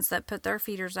friends that put their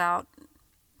feeders out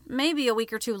maybe a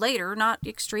week or two later, not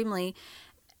extremely,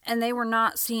 and they were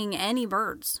not seeing any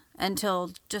birds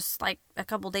until just like a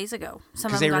couple days ago.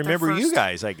 Because they remember you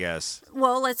guys, I guess.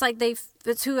 Well, it's like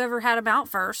it's whoever had them out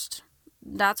first.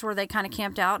 That's where they kind of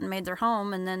camped out and made their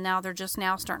home, and then now they're just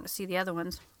now starting to see the other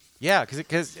ones. Yeah,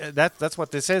 because that's what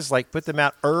this is. Like, put them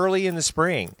out early in the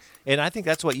spring, and I think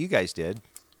that's what you guys did.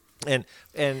 And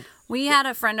we had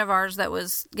a friend of ours that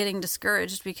was getting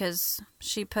discouraged because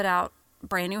she put out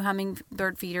brand new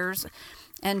hummingbird feeders,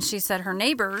 and she said her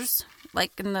neighbors,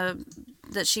 like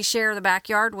that she shared the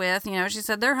backyard with, she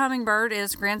said their hummingbird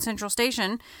is Grand Central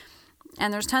Station,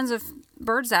 and there's tons of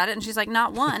birds at it, and she's like,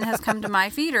 not one has come to my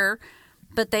feeder.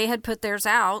 But they had put theirs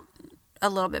out a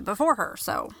little bit before her,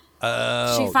 so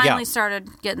she finally started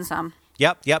getting some.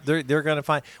 Yep. They're going to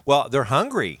find. Well, they're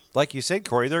hungry, like you said,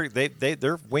 Corey.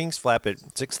 Their wings flap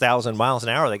at 6,000 miles an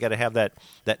hour. They got to have that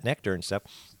nectar and stuff,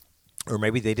 or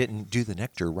maybe they didn't do the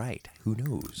nectar right. Who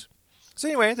knows? So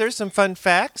anyway, there's some fun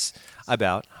facts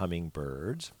about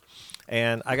hummingbirds,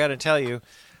 and I got to tell you,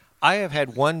 I have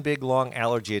had one big long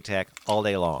allergy attack all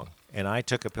day long, and I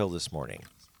took a pill this morning.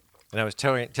 And I was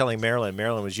telling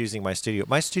Marilyn was using my studio.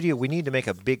 My studio, we need to make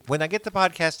when I get the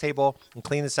podcast table and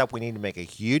clean this up, we need to make a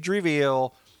huge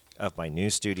reveal of my new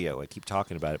studio. I keep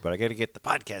talking about it, but I got to get the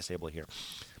podcast table here.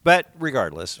 But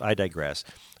regardless, I digress.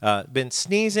 Been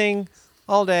sneezing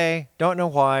all day, don't know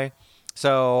why.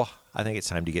 So I think it's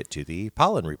time to get to the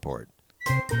pollen report.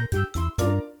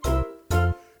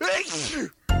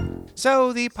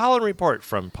 So the pollen report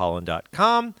from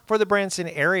pollen.com for the Branson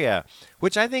area,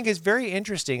 which I think is very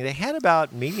interesting. They had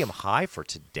about medium high for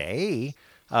today.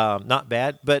 Not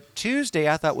bad. But Tuesday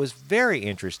I thought was very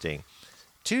interesting.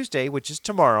 Tuesday, which is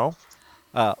tomorrow,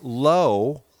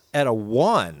 low at a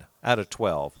 1 out of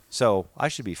 12. So I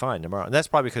should be fine tomorrow. And that's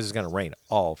probably because it's going to rain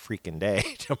all freaking day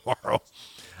tomorrow.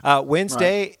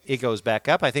 Wednesday, right. It goes back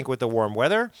up, I think, with the warm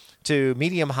weather to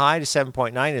medium high to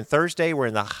 7.9. And Thursday, we're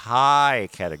in the high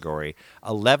category,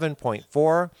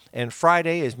 11.4. And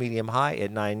Friday is medium high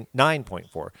at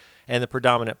 9.4. And the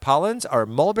predominant pollens are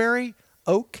mulberry,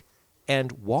 oak,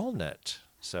 and walnut.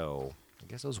 So I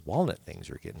guess those walnut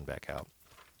things are getting back out.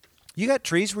 You got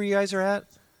trees where you guys are at?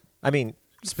 I mean,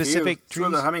 specific trees? Where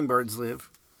the hummingbirds live.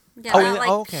 Yeah,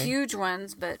 not huge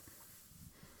ones, but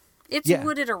it's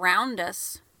wooded around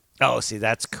us. Oh, see,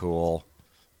 that's cool.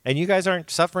 And you guys aren't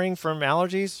suffering from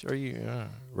allergies? Are you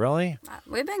really?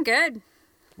 We've been good.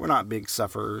 We're not big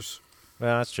sufferers.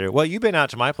 Well, that's true. Well, you've been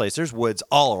out to my place. There's woods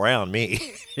all around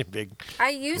me. I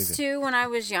used to when I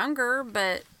was younger,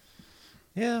 but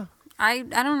yeah, I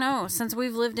don't know. Since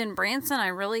we've lived in Branson, I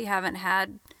really haven't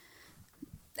had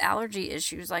allergy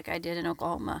issues like I did in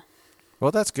Oklahoma.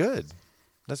 Well, that's good.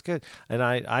 That's good. And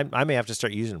I may have to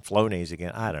start using Flonase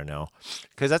again. I don't know.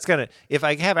 Because that's going to, if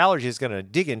I have allergies, it's going to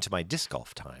dig into my disc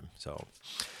golf time. So,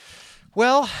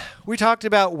 well, we talked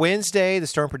about Wednesday. The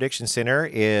Storm Prediction Center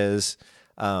is,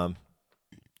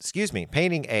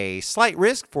 painting a slight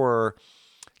risk for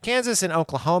Kansas and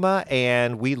Oklahoma.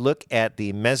 And we look at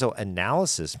the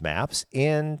mesoanalysis maps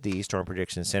in the Storm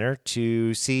Prediction Center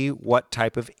to see what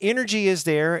type of energy is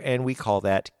there. And we call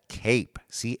that CAPE,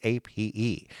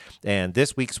 C-A-P-E. And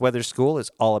this week's weather school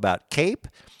is all about CAPE,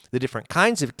 the different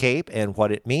kinds of CAPE and what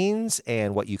it means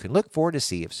and what you can look for to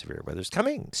see if severe weather's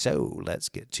coming. So let's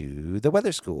get to the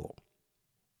weather school.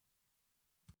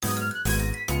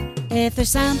 If there's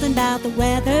something about the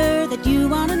weather that you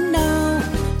want to know,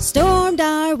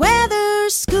 Stormdar Weather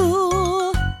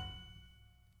School.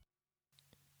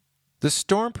 The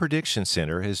Storm Prediction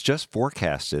Center has just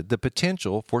forecasted the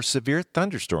potential for severe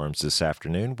thunderstorms this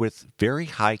afternoon with very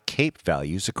high CAPE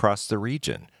values across the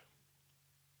region.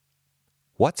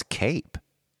 What's CAPE?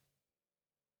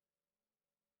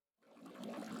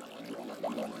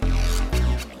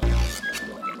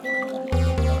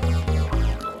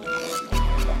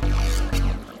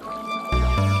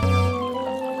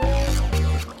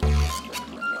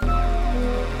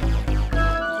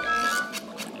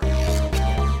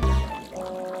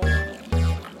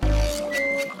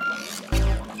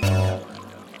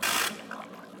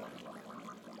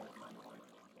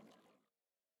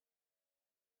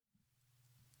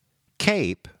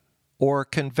 CAPE, or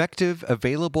convective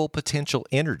available potential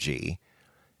energy,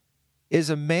 is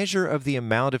a measure of the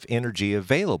amount of energy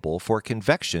available for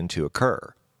convection to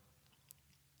occur.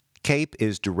 CAPE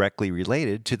is directly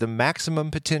related to the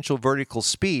maximum potential vertical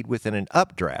speed within an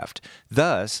updraft,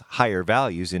 thus higher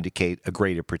values indicate a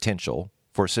greater potential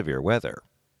for severe weather.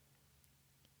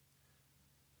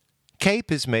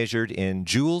 CAPE is measured in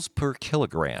joules per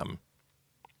kilogram.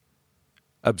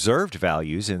 Observed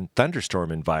values in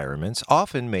thunderstorm environments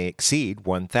often may exceed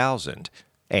 1,000,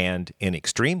 and in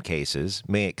extreme cases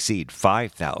may exceed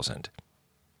 5,000.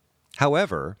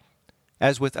 However,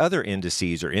 as with other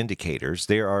indices or indicators,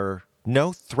 there are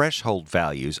no threshold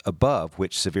values above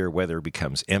which severe weather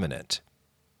becomes imminent.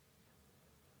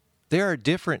 There are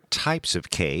different types of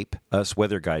CAPE us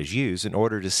weather guys use in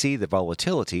order to see the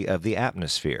volatility of the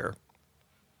atmosphere.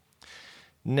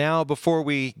 Now, before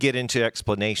we get into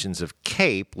explanations of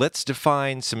CAPE, let's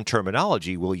define some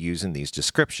terminology we'll use in these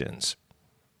descriptions.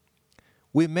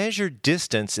 We measure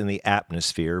distance in the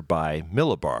atmosphere by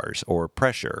millibars, or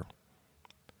pressure.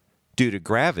 Due to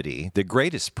gravity, the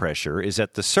greatest pressure is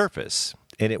at the surface,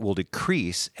 and it will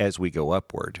decrease as we go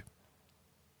upward.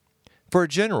 For a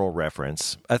general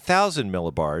reference, 1,000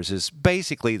 millibars is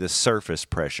basically the surface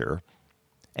pressure,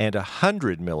 and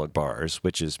 100 millibars,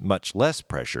 which is much less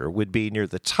pressure, would be near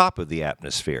the top of the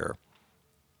atmosphere.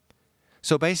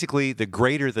 So basically, the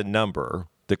greater the number,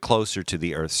 the closer to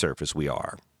the Earth's surface we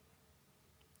are.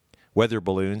 Weather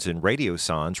balloons and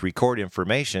radiosondes record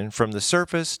information from the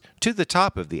surface to the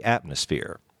top of the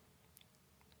atmosphere.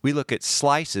 We look at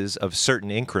slices of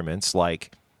certain increments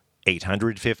like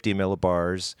 850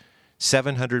 millibars,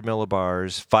 700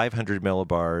 millibars, 500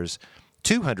 millibars,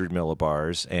 200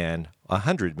 millibars, and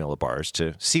 100 millibars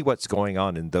to see what's going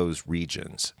on in those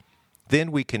regions.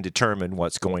 Then we can determine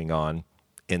what's going on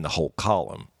in the whole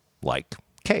column, like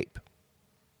CAPE.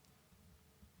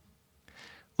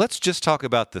 Let's just talk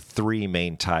about the three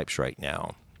main types right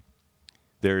now.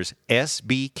 There's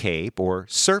SB CAPE, or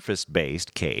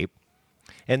surface-based CAPE,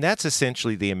 and that's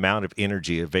essentially the amount of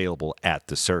energy available at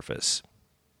the surface.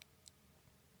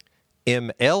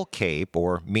 ML CAPE,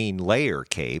 or mean layer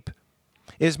CAPE,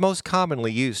 is most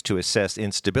commonly used to assess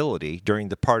instability during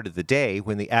the part of the day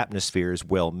when the atmosphere is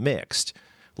well mixed,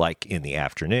 like in the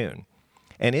afternoon.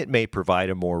 And it may provide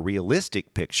a more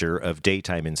realistic picture of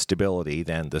daytime instability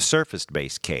than the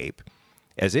surface-based CAPE,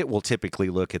 as it will typically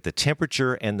look at the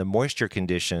temperature and the moisture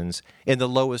conditions in the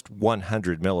lowest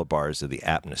 100 millibars of the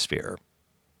atmosphere.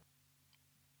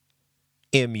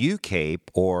 MU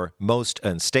CAPE, or most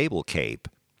unstable CAPE,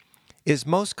 is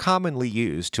most commonly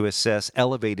used to assess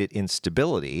elevated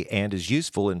instability and is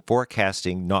useful in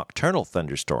forecasting nocturnal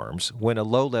thunderstorms when a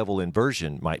low-level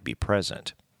inversion might be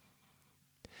present.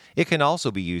 It can also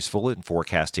be useful in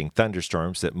forecasting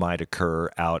thunderstorms that might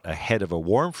occur out ahead of a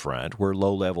warm front where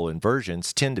low-level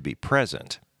inversions tend to be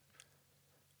present.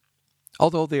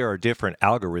 Although there are different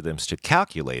algorithms to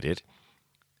calculate it,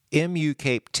 MU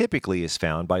CAPE typically is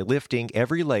found by lifting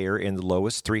every layer in the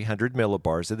lowest 300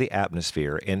 millibars of the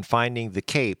atmosphere and finding the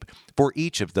CAPE for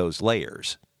each of those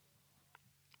layers.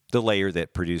 The layer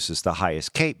that produces the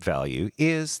highest CAPE value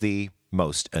is the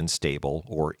most unstable,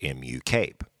 or MU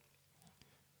CAPE.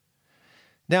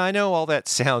 Now, I know all that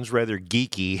sounds rather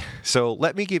geeky, so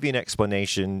let me give you an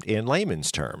explanation in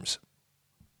layman's terms.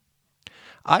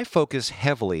 I focus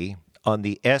heavily on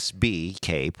the SB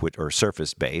CAPE, or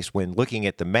surface base, when looking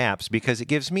at the maps because it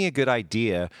gives me a good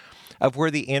idea of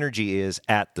where the energy is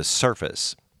at the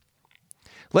surface.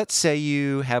 Let's say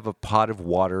you have a pot of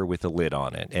water with a lid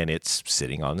on it, and it's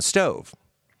sitting on the stove.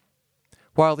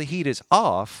 While the heat is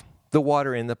off, the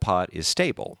water in the pot is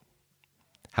stable.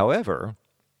 However,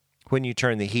 when you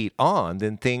turn the heat on,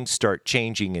 then things start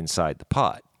changing inside the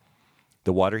pot.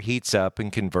 The water heats up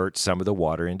and converts some of the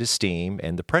water into steam,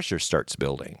 and the pressure starts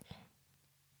building.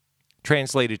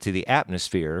 Translated to the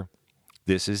atmosphere,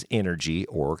 this is energy,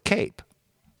 or CAPE.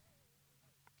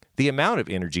 The amount of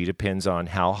energy depends on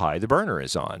how high the burner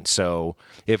is on. So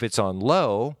if it's on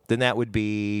low, then that would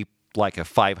be like a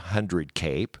 500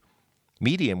 CAPE.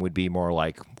 Medium would be more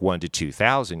like 1 to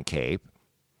 2,000 CAPE.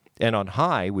 And on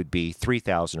high would be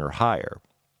 3,000 or higher.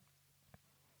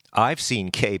 I've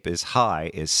seen CAPE as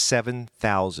high as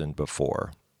 7,000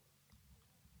 before.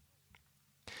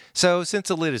 So since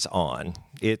the lid is on,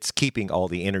 it's keeping all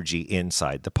the energy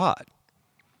inside the pot.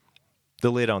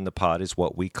 The lid on the pot is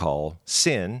what we call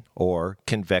CIN, or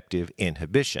convective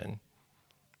inhibition.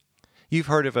 You've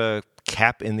heard of a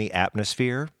cap in the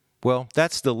atmosphere? Well,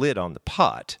 that's the lid on the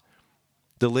pot.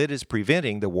 The lid is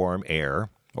preventing the warm air,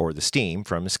 or the steam,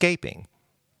 from escaping.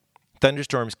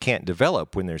 Thunderstorms can't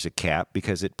develop when there's a cap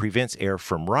because it prevents air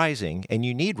from rising, and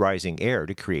you need rising air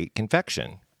to create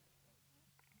convection.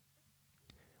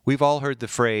 We've all heard the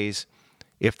phrase,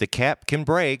 if the cap can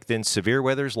break, then severe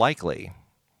weather's likely.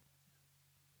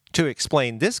 To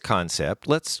explain this concept,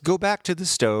 let's go back to the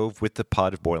stove with the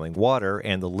pot of boiling water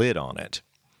and the lid on it.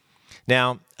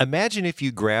 Now, imagine if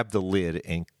you grab the lid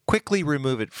and quickly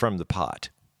remove it from the pot.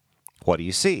 What do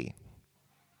you see?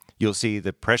 You'll see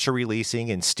the pressure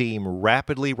releasing and steam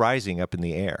rapidly rising up in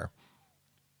the air.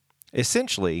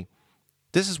 Essentially,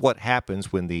 this is what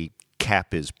happens when the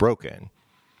cap is broken.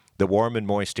 The warm and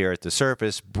moist air at the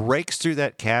surface breaks through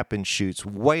that cap and shoots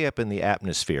way up in the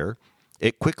atmosphere.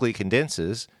 It quickly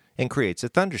condenses and creates a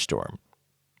thunderstorm.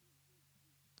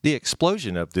 The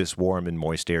explosion of this warm and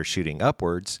moist air shooting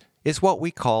upwards is what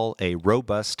we call a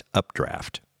robust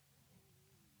updraft.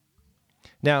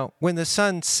 Now, when the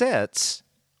sun sets,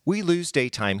 we lose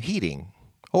daytime heating,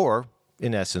 or,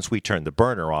 in essence, we turn the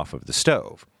burner off of the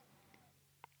stove.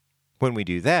 When we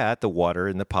do that, the water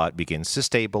in the pot begins to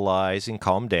stabilize and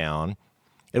calm down,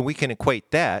 and we can equate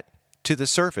that to the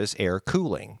surface air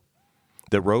cooling.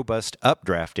 The robust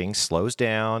updrafting slows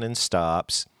down and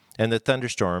stops, and the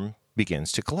thunderstorm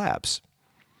begins to collapse.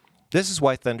 This is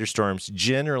why thunderstorms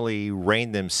generally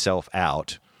rain themselves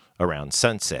out around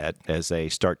sunset. As they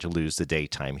start to lose the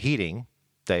daytime heating,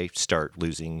 they start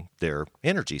losing their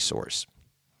energy source.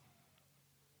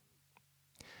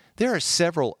 There are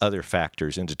several other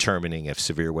factors in determining if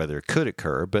severe weather could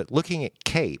occur, but looking at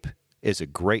CAPE is a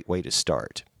great way to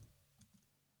start.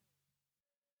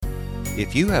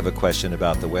 If you have a question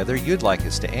about the weather you'd like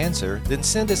us to answer, then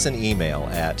send us an email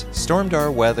at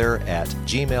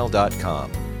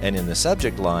stormdarweather@gmail.com, and in the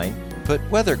subject line, put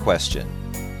weather question.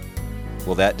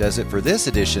 Well, that does it for this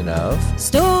edition of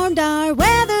Stormdar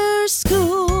Weather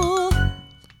School.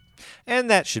 And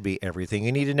that should be everything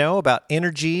you need to know about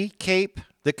energy, CAPE,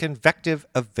 the convective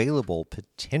available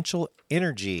potential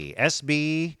energy,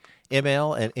 SB,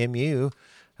 ML, and MU.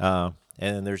 And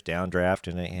then there's downdraft,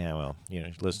 and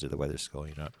listen to the weather school,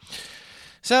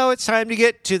 So it's time to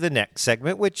get to the next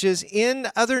segment, which is in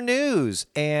other news.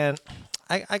 And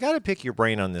I got to pick your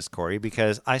brain on this, Corey,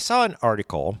 because I saw an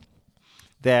article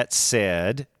that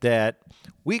said that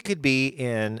we could be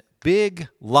in big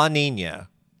La Nina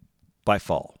by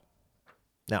fall.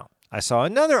 Now, I saw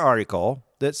another article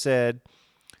that said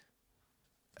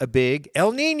a big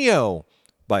El Nino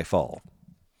by fall.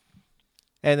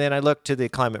 And then I looked to the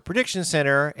Climate Prediction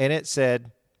Center, and it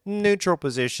said neutral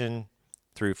position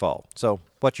through fall. So,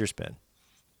 what's your spin?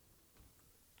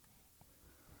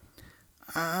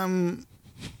 I'm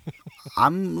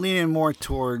leaning more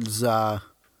towards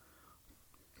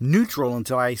neutral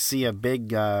until I see a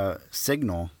big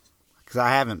signal, because I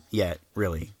haven't yet,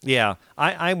 really. Yeah,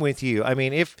 I'm with you. I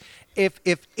mean, if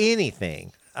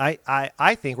anything,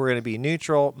 I think we're going to be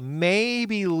neutral,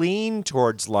 maybe lean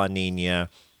towards La Nina,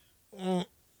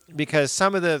 because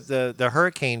some of the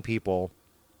hurricane people,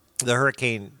 the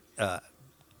hurricane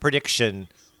prediction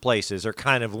places are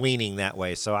kind of leaning that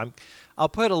way. So I'll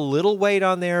put a little weight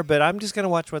on there, but I'm just going to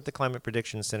watch what the Climate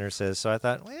Prediction Center says. So I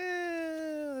thought,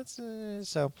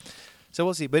 so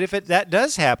we'll see. But if that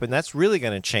does happen, that's really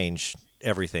going to change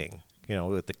everything.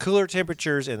 With the cooler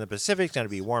temperatures in the Pacific, it's going to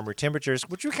be warmer temperatures,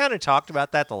 which we kind of talked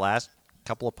about that the last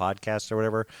couple of podcasts or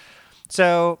whatever.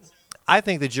 So I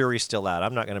think the jury's still out.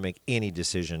 I'm not going to make any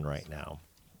decision right now.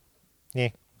 Yeah.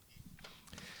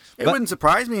 It wouldn't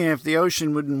surprise me if the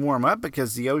ocean wouldn't warm up,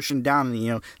 because the ocean down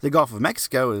in the Gulf of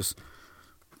Mexico is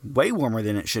way warmer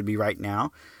than it should be right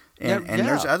now. And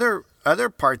there's other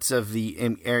parts of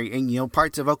the area,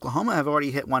 parts of Oklahoma have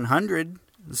already hit 100.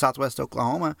 Southwest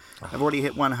Oklahoma have already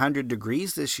hit 100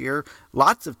 degrees this year.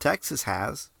 Lots of Texas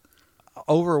has.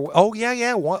 Over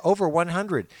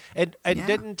 100. And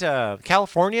didn't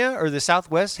California or the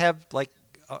Southwest have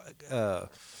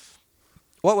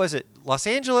what was it? Los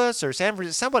Angeles or San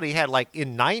Francisco? Somebody had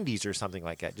in 90s or something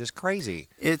like that. Just crazy.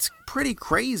 It's pretty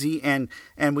crazy. And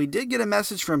we did get a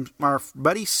message from our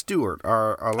buddy Stuart,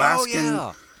 our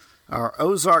Alaskan, our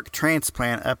Ozark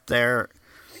transplant up there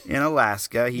in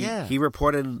Alaska. He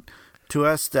reported to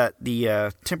us that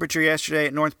the temperature yesterday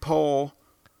at North Pole,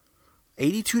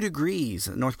 82 degrees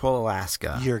at North Pole,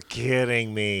 Alaska. You're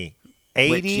kidding me.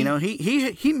 80?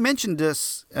 Which, he mentioned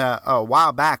this a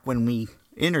while back when we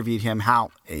interviewed him, how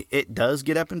it does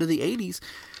get up into the 80s.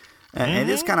 It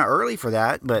is kind of early for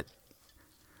that, but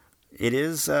it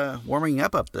is warming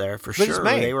up there for sure.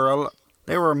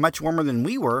 They were much warmer than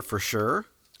we were for sure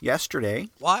yesterday.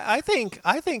 Well, I think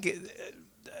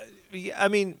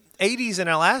 80s in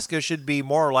Alaska should be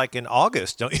more like in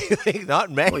August, don't you think?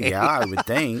 Not May. Well, yeah, I would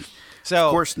think. So,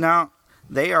 of course, now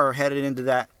they are headed into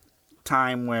that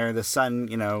time where the sun,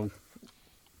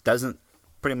 doesn't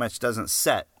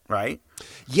set, right?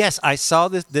 Yes, I saw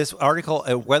this article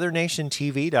at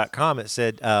weathernationtv.com. It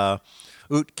said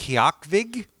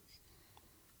Utqiagvik.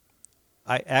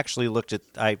 I actually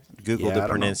I Googled the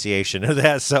pronunciation of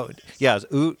that. So, yeah, it's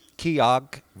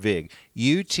Utqiagvik.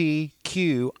 Utqiagvik.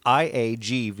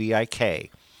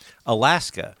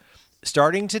 Alaska.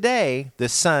 Starting today, the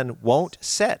sun won't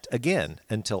set again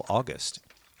until August.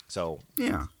 So,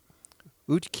 yeah.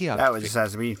 Utqiagvik. That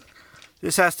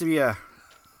just has to be a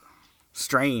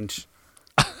strange.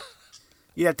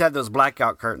 You'd have to have those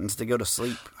blackout curtains to go to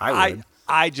sleep. I would.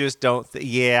 I just don't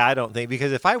I don't think,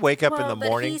 because if I wake up in the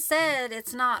morning. But he said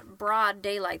it's not broad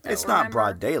daylight, though. It's not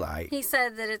broad daylight. He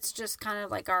said that it's just kind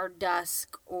of like our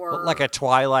dusk or. Like a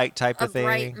twilight type of thing. A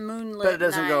bright moonlit But it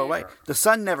doesn't go away. The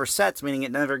sun never sets, meaning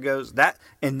it never goes.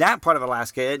 In that part of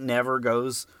Alaska, it never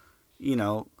goes,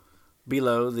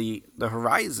 below the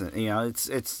horizon. It's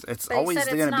always going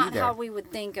to be there. It's not how we would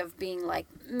think of being like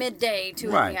midday, 2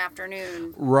 in the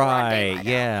afternoon. Right,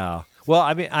 yeah. Well,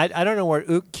 I mean, I don't know where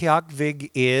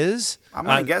Utqiagvik is. I'm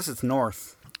going to guess it's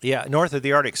north. Yeah, north of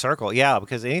the Arctic Circle. Yeah,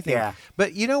 because anything. Yeah.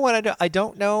 But you know what? I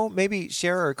don't know. Maybe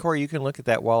Shara or Corey, you can look at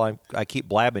that while I keep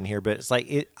blabbing here. But it's like,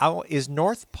 is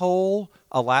North Pole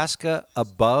Alaska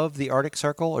above the Arctic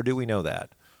Circle, or do we know that?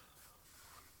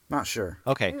 Not sure.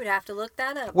 Okay. We would have to look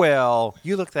that up. Well,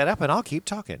 you look that up, and I'll keep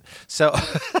talking. So,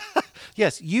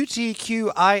 yes, Utqiagvik.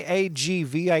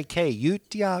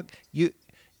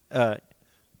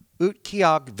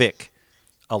 Utqiagvik,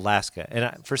 Alaska.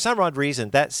 And for some odd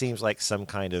reason, that seems like some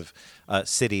kind of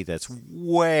city that's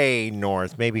way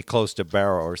north, maybe close to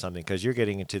Barrow or something, because you're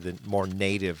getting into the more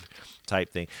native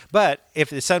type thing. But if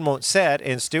the sun won't set,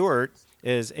 and Stewart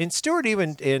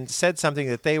even said something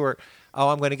that they were,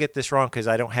 I'm going to get this wrong because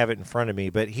I don't have it in front of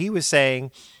me, but he was saying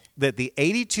that the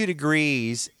 82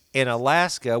 degrees in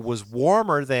Alaska was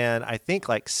warmer than, I think,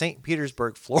 like St.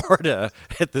 Petersburg, Florida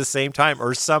at the same time,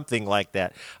 or something like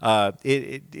that.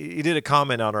 He did a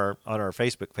comment on our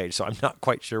Facebook page, so I'm not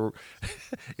quite sure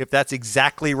if that's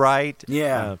exactly right.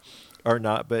 Yeah. Or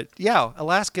not. But yeah,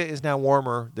 Alaska is now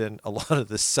warmer than a lot of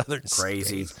the southern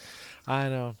Crazy. states. I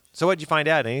know. So what did you find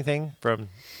out? Anything from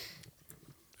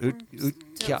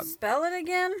Spell it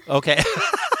again? Okay.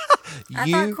 I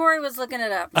thought Corey was looking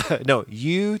it up. No,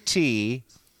 UTQIAG,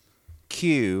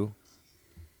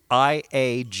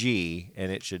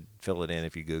 and it should fill it in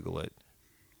if you Google it.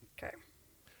 Okay.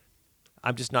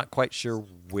 I'm just not quite sure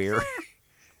where.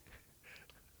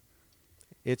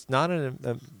 It's not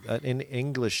an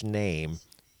English name.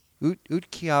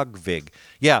 Utqiagvik.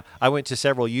 Yeah, I went to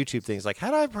several YouTube things like,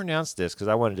 how do I pronounce this? Because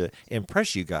I wanted to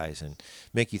impress you guys and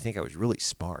make you think I was really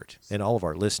smart, and all of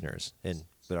our listeners.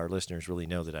 But our listeners really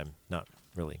know that I'm not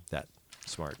really that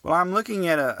smart. Well, I'm looking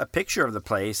at a picture of the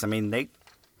place. I mean, they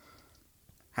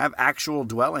have actual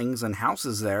dwellings and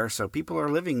houses there, so people are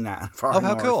living that far north. Oh,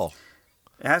 how cool.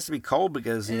 It has to be cold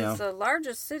because, It's the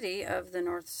largest city of the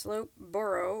North Slope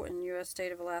Borough in U.S.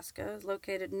 state of Alaska. It's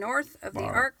located north of the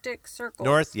Arctic Circle.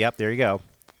 North, yep, there you go.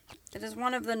 It is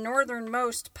one of the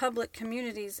northernmost public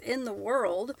communities in the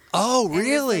world. Oh,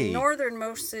 really? And is the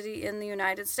northernmost city in the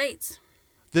United States.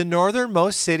 The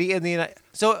northernmost city in the United...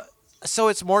 So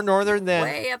it's more northern than...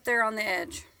 Way up there on the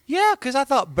edge. Yeah, because I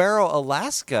thought Barrow,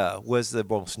 Alaska was the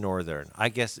most northern. I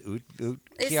guess It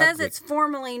says it's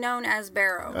formerly known as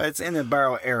Barrow. It's in the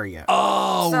Barrow area.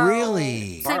 Oh, So,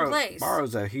 really? Same place.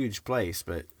 Barrow's a huge place,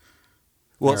 but...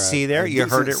 Well, see there, you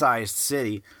heard it. Sized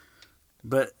city,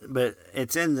 but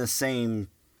it's in the same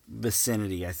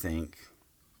vicinity, I think.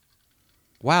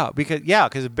 Wow,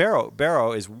 because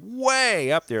Barrow is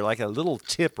way up there, like a little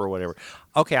tip or whatever.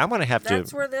 Okay, I'm going to have to...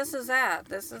 That's where this is at.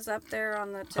 This is up there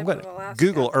on the tip I'm going of to Alaska.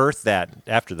 Google Earth that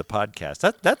after the podcast.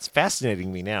 That's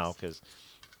fascinating me now, because...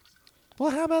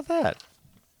 Well, how about that?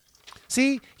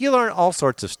 See, you learn all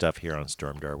sorts of stuff here on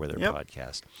Stormdar Weather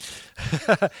Podcast.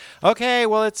 Okay,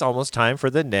 well, it's almost time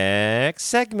for the next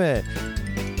segment.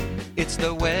 It's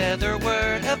the weather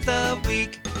word of the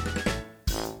week.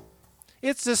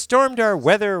 It's the Stormdar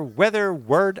weather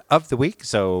word of the week.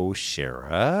 So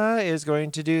Shara is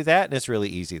going to do that, and it's really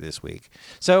easy this week.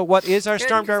 So what is our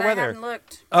Stormdar weather? I haven't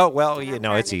looked. Oh, well,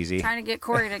 it's easy. Trying to get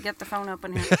Corey to get the phone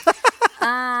open here.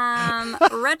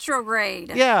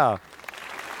 Retrograde. Yeah.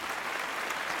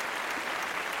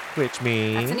 Which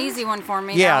means... That's an easy one for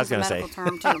me. Yeah, that I was going to say. a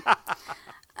medical term, too.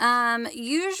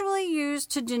 Usually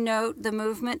used to denote the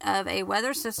movement of a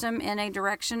weather system in a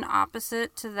direction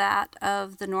opposite to that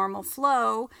of the normal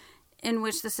flow in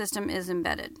which the system is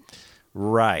embedded.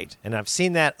 Right. And I've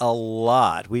seen that a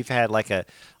lot. We've had like a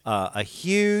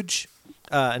huge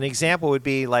an example would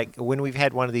be like when we've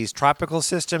had one of these tropical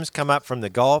systems come up from the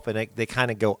Gulf, and they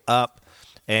kind of go up,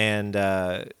 and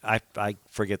I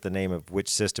forget the name of which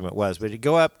system it was, but it'd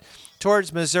go up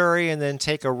towards Missouri and then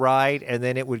take a right, and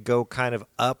then it would go kind of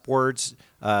upwards,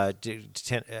 go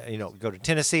to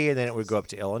Tennessee, and then it would go up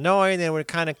to Illinois, and then it would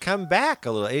kind of come back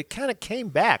a little. It kind of came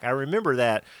back. I remember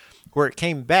that, where it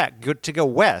came back to go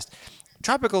west.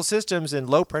 Tropical systems and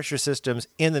low-pressure systems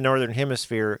in the northern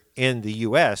hemisphere in the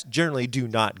U.S. generally do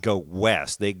not go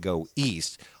west. They go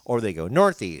east, or they go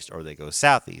northeast, or they go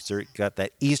southeast. Or got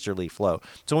that easterly flow.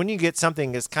 So when you get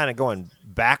something that's kind of going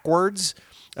backwards,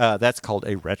 that's called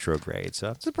a retrograde. So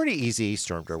it's a pretty easy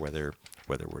storm door weather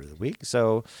word of the week.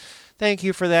 So thank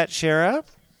you for that, Shara.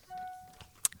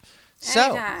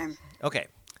 Anytime. Okay.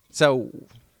 So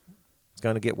it's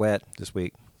going to get wet this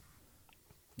week.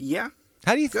 Yeah.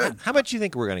 How do you Good. How much do you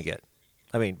think we're going to get?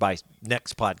 I mean, by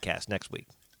next podcast next week.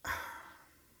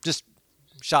 Just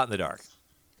shot in the dark.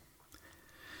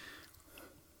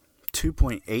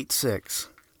 2.86.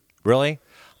 Really?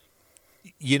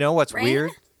 You know what's Rain?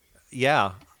 weird?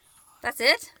 Yeah. That's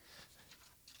it?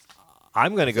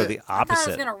 I'm going to go the I thought it opposite.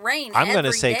 was going to rain I'm going to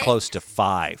every say day. close to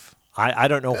 5. I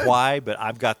don't know why, but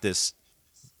I've got this.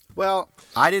 Well,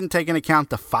 I didn't take into account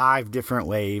the 5 different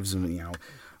waves, and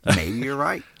maybe you're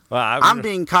right. Well, I'm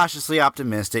being cautiously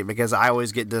optimistic because I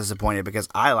always get disappointed because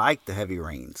I like the heavy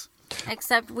rains.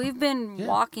 Except we've been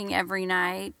walking every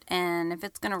night, and if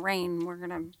it's going to rain, we're going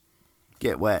to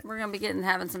Get wet. We're gonna be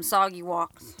having some soggy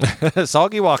walks.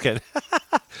 Soggy walking.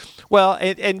 Well,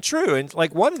 and true, and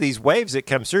like one of these waves that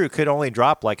comes through could only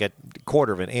drop like a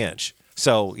quarter of an inch.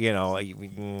 So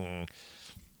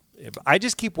I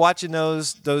just keep watching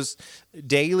those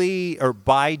daily or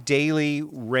bi-daily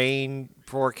rain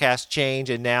forecast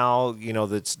change, and now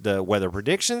that's the Weather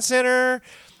Prediction Center,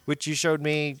 which you showed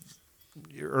me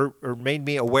or made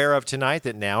me aware of tonight,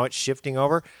 that now it's shifting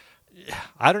over.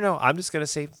 I don't know. I'm just gonna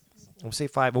say. We'll say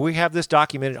 5, but we have this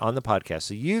documented on the podcast.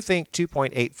 So you think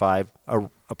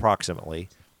 2.85 approximately?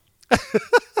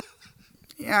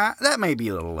 Yeah, that may be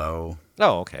a little low.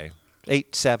 Oh, okay.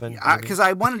 8.7. Because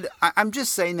I'm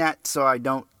just saying that so I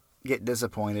don't get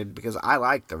disappointed because I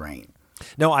like the rain.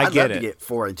 No, I'd get love it. to get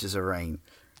 4 inches of rain.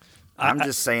 I'm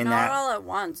just saying Not that. all at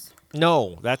once.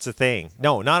 No, that's the thing.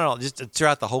 No, not at all. Just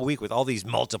throughout the whole week with all these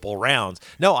multiple rounds.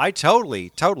 No, I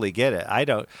totally get it. I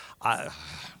don't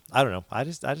know. I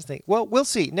just think. Well, we'll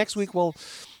see. Next week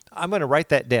I'm going to write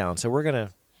that down. So we're going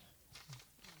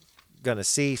to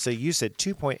see. So you said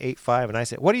 2.85, and I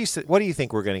said, what do you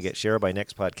think we're going to get, Shara, by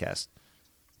next podcast?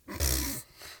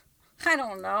 I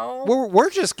don't know. We're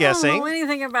just I guessing. don't know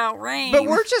anything about rain. But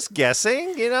we're just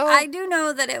guessing, I do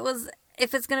know that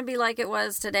if it's going to be like it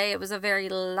was today, it was a very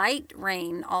light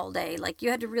rain all day. Like you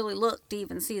had to really look to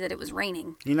even see that it was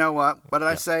raining. You know what? What did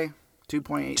I say?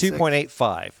 2.86?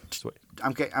 2.85.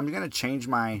 Okay, I'm going to change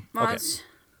my... Well, Okay.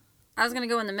 I was going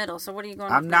to go in the middle. So what are you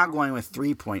going I'm with not now? going with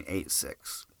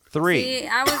 3.86. 3. See,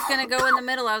 I was going to go in the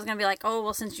middle. I was going to be like, oh,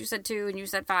 well, since you said 2 and you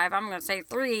said 5, I'm going to say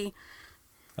 3.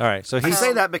 All right. So I he's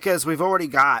say that because we've already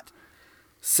got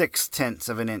 0.6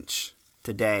 of an inch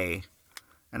today,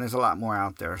 and there's a lot more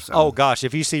out there. So Oh gosh,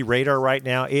 if you see radar right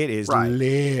now, it is Right.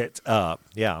 lit up.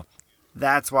 Yeah.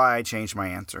 that's why I changed my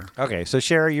answer. Okay, so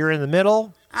Shara, you're in the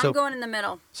middle. I'm going in the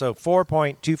middle. So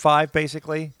 4.25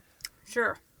 basically.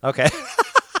 Sure. Okay.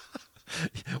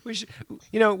 We should,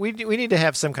 we need to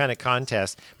have some kind of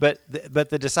contest, but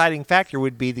the deciding factor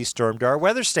would be the Stormdar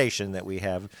weather station that we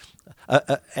have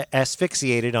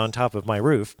asphyxiated on top of my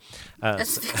roof.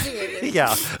 Asphyxiated.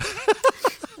 Yeah,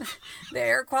 The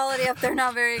air quality up there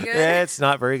not very good. it's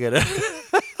not very good.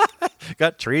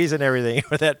 Got trees and everything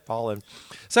with that pollen.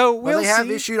 So Well, they have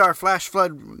see. issued our flash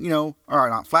flood, or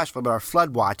not flash flood, but our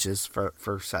flood watches for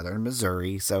southern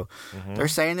Missouri. So they're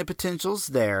saying the potential's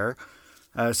there.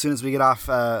 As soon as we get off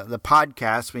the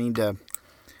podcast, we need to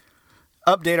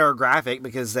update our graphic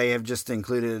because they have just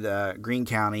included Greene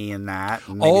County in that.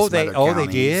 And maybe some They other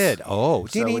counties. did. Oh,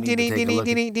 So we need to take a look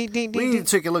We need to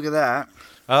take a look at that.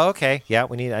 Oh, okay. Yeah,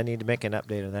 I need to make an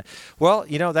update on that. Well,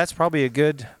 that's probably a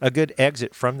good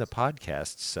exit from the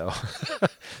podcast. So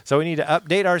so we need to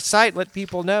update our site, let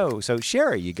people know. So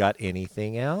Shara, you got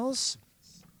anything else?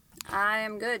 I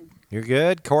am good. You're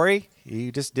good. Corey,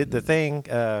 you just did the thing.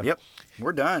 Yep,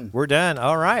 we're done. We're done.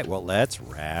 All right. Well, let's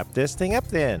wrap this thing up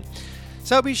then.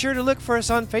 So be sure to look for us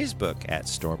on Facebook at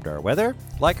Stormdar Weather.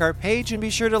 Like our page and be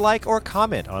sure to like or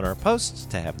comment on our posts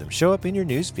to have them show up in your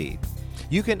newsfeed.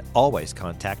 You can always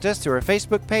contact us through our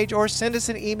Facebook page or send us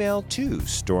an email to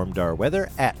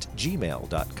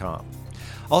stormdarweather@gmail.com.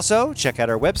 Also, check out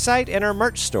our website and our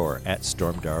merch store at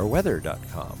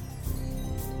stormdarweather.com.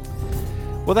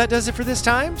 Well, that does it for this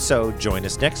time, so join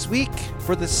us next week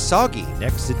for the soggy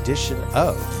next edition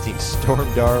of the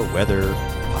Stormdar Weather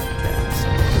Podcast.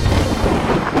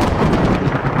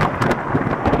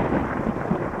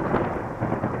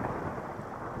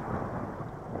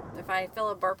 If I feel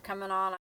a burp coming on,